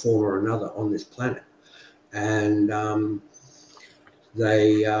one form or another on this planet. And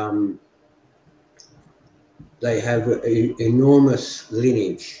they have an enormous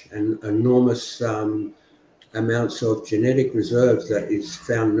lineage and enormous amounts of genetic reserve that is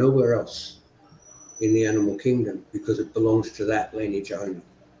found nowhere else in the animal kingdom because it belongs to that lineage only.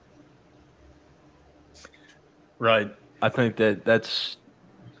 Right. I think that's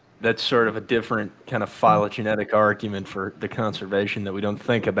that's sort of a different kind of phylogenetic argument for the conservation that we don't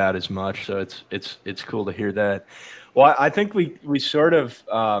think about as much. So it's cool to hear that. Well, I think we sort of,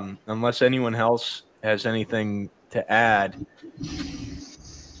 unless anyone else has anything to add,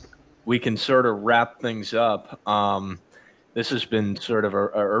 we can sort of wrap things up. This has been sort of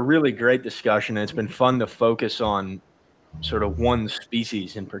a really great discussion. It's been fun to focus on sort of one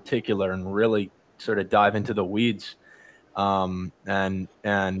species in particular and really sort of dive into the weeds. And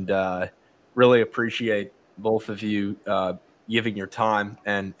really appreciate both of you giving your time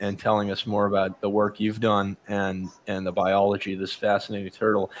and telling us more about the work you've done and the biology of this fascinating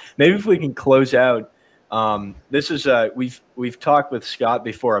turtle. Maybe if we can close out, this is we've talked with Scott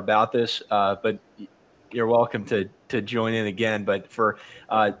before about this, but you're welcome to join in again. But for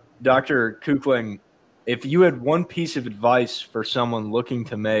Dr. Kuchling, if you had one piece of advice for someone looking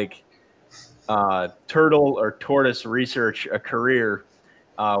to make turtle or tortoise research a career,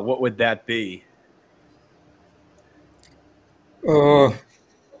 what would that be? Well,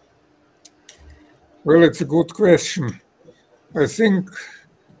 it's a good question. I think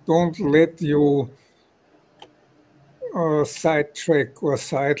don't let you sidetrack or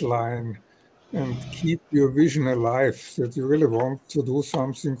sideline and keep your vision alive that you really want to do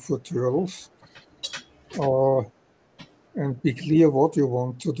something for turtles, and be clear what you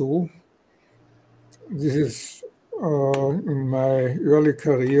want to do. This is in my early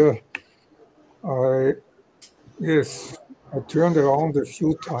career. I turned around a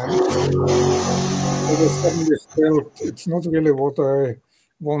few times, but I suddenly felt it's not really what I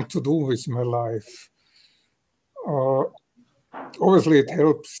want to do with my life. Obviously, it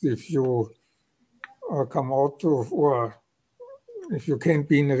helps if you come out of, or if you can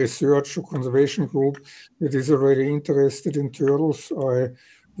be in a research or conservation group that is already interested in turtles. I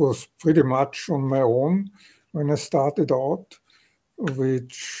was pretty much on my own when I started out,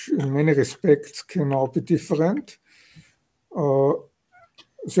 which in many respects can now be different.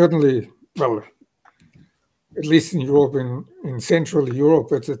 Certainly, well, at least in Europe, in Central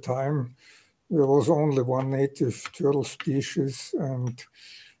Europe at the time, there was only one native turtle species and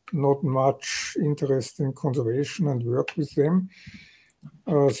not much interest in conservation and work with them.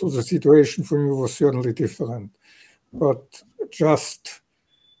 So the situation for me was certainly different. But just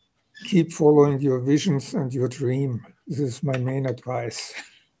keep following your visions and your dream. This is my main advice.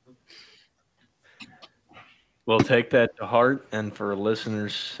 We'll take that to heart. And for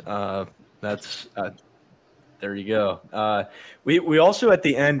listeners, that's there you go. We also at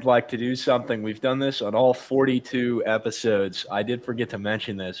the end like to do something. We've done this on all 42 episodes. I did forget to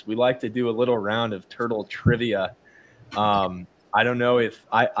mention this. We like to do a little round of turtle trivia. I don't know if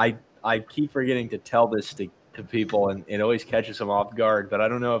I keep forgetting to tell this to people, and it always catches them off guard. But I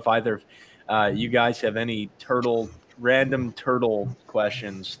don't know if either you guys have any random turtle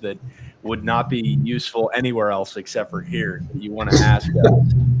questions that would not be useful anywhere else except for here that you want to ask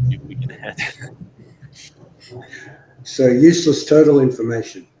us. We can answer. So useless turtle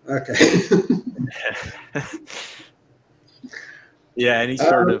information. Okay. Yeah, any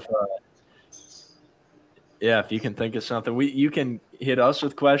sort of if you can think of something, you can hit us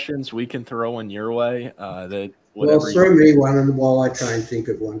with questions. We can throw one your way. Well, throw me one while I try and think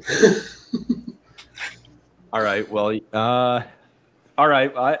of one. All right. Well, all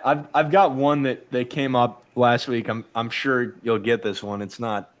right. I've got one that came up last week. I'm sure you'll get this one. It's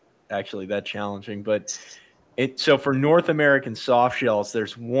not actually that challenging, but so for North American soft shells,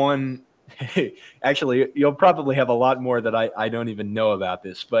 there's one. Actually, you'll probably have a lot more that I don't even know about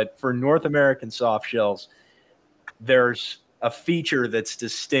this. But for North American soft shells, there's a feature that's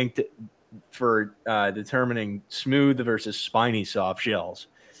distinct for determining smooth versus spiny soft shells.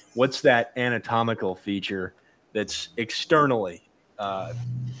 What's that anatomical feature that's externally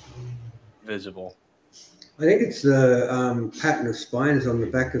visible? I think it's the pattern of spines on the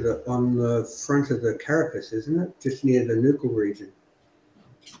front of the carapace, isn't it? Just near the nuchal region.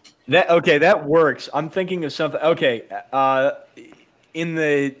 That works. I'm thinking of something. Okay,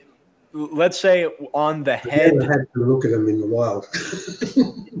 let's say on the head. I had to look at them in the wild.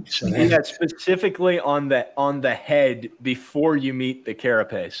 Yeah, specifically on the head before you meet the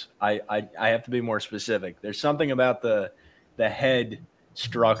carapace. I have to be more specific. There's something about the head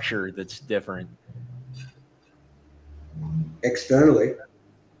structure that's different. Externally.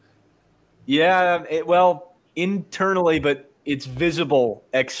 Yeah, well, internally, but it's visible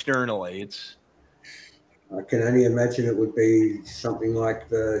externally. I can only imagine it would be something like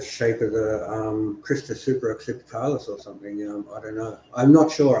the shape of the Christa supraoccipitalis or something. I don't know. I'm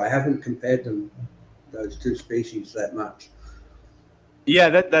not sure. I haven't compared those two species that much.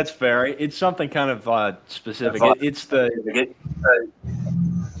 Yeah, that's fair. It's something kind of specific. It's the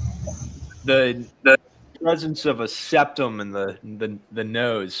the presence of a septum in the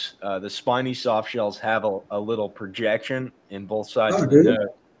nose. The spiny soft shells have a little projection in both sides of the nose.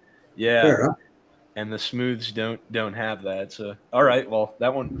 Yeah. Fair enough. And the smooths don't have that. So all right, well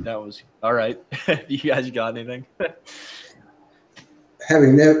that was all right. You guys got anything?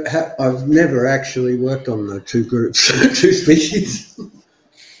 I've never actually worked on the two groups, two species.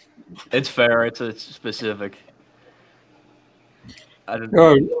 It's fair. It's specific. I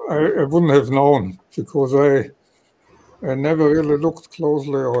wouldn't have known because I never really looked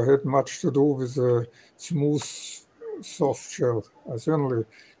closely or had much to do with a smooth soft shell. I certainly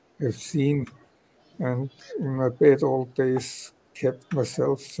have seen, and in my bad old days kept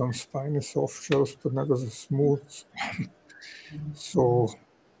myself some spiny soft shells, but never the smooth. So,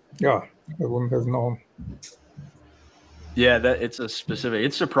 yeah, I wouldn't have known. Yeah, it's a specific.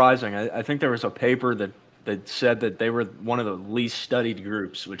 It's surprising. I think there was a paper that said that they were one of the least studied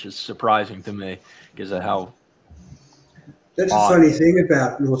groups, which is surprising to me because of how. That's a funny thing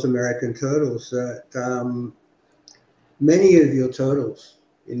about North American turtles, that many of your turtles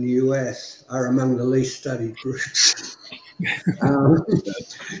in the US are among the least studied groups.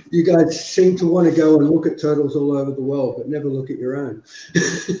 You guys seem to want to go and look at turtles all over the world, but never look at your own.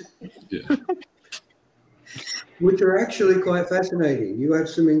 Yeah. Which are actually quite fascinating. You have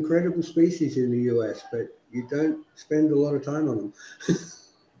some incredible species in the US, but you don't spend a lot of time on them.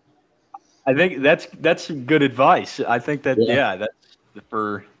 I think that's good advice. I think that that's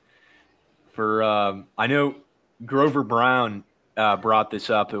for I know Grover Brown brought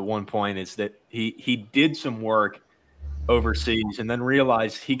this up at one point. Is that he did some work overseas and then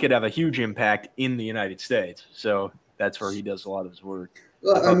realized he could have a huge impact in the United States. So that's where he does a lot of his work.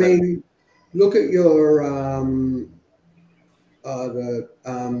 Well, I mean, look at your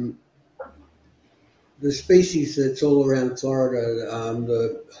the species that's all around Florida,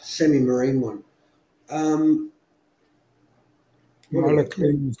 the semi-marine one.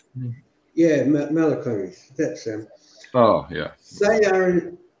 Malaclines. Yeah, malaclines. That's them. Oh, yeah. They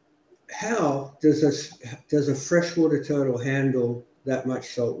are. How does a freshwater turtle handle that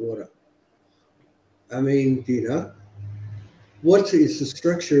much salt water? I mean, do you know? What is the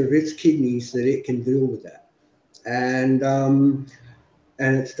structure of its kidneys that it can deal with that? And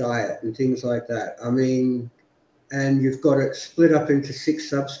its diet and things like that. I mean, and you've got it split up into 6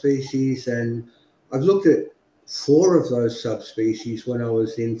 subspecies, and I've looked at 4 of those subspecies when I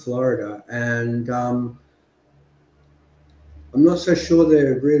was in Florida, and I'm not so sure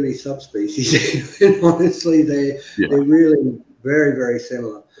they're really subspecies. Honestly, they're really very, very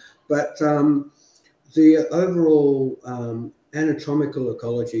similar. But the overall anatomical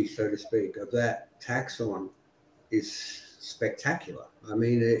ecology, so to speak, of that taxon is spectacular. I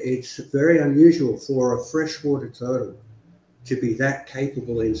mean, it's very unusual for a freshwater turtle to be that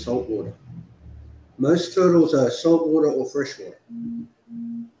capable in saltwater. Most turtles are saltwater or freshwater.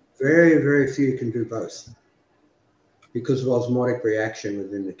 Very, very few can do both. Because of osmotic reaction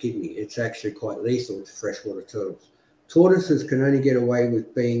within the kidney, it's actually quite lethal to freshwater turtles. Tortoises can only get away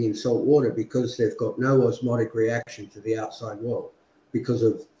with being in salt water because they've got no osmotic reaction to the outside world because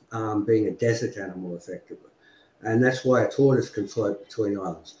of being a desert animal, effectively. And that's why a tortoise can float between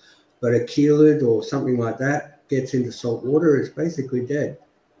islands. But a chelid or something like that gets into salt water, it's basically dead.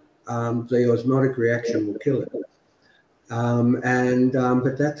 The osmotic reaction will kill it.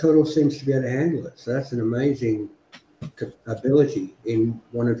 But that turtle seems to be able to handle it. So that's an amazing ability in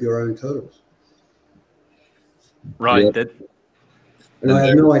one of your own turtles. Right. Yeah. And I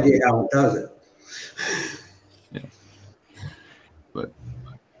have no idea how it does it. Yeah. But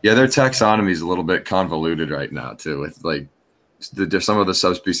yeah, their taxonomy is a little bit convoluted right now too. With like some of the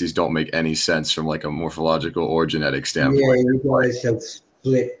subspecies don't make any sense from like a morphological or genetic standpoint. Yeah, you guys have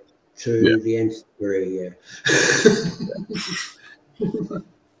split to the nth degree.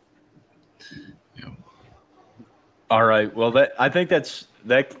 Yeah. All right. Well, I think that's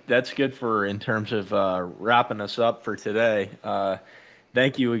good for in terms of wrapping us up for today.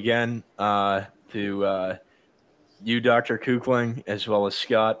 Thank you again to you, Dr. Kuchling, as well as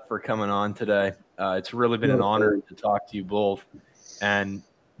Scott, for coming on today. It's really been an honor to talk to you both, and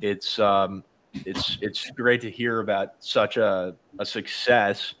it's great to hear about such a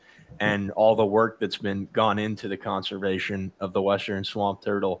success and all the work that's been gone into the conservation of the western swamp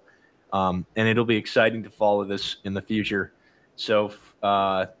turtle. And it'll be exciting to follow this in the future. So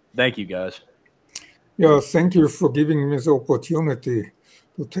thank you, guys. Yeah, thank you for giving me the opportunity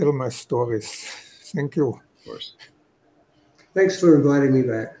to tell my stories. Thank you. Of course. Thanks for inviting me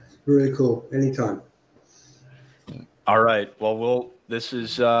back. Really cool. Anytime. All right. Well, this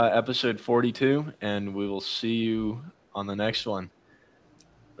is episode 42, and we will see you on the next one.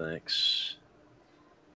 Thanks.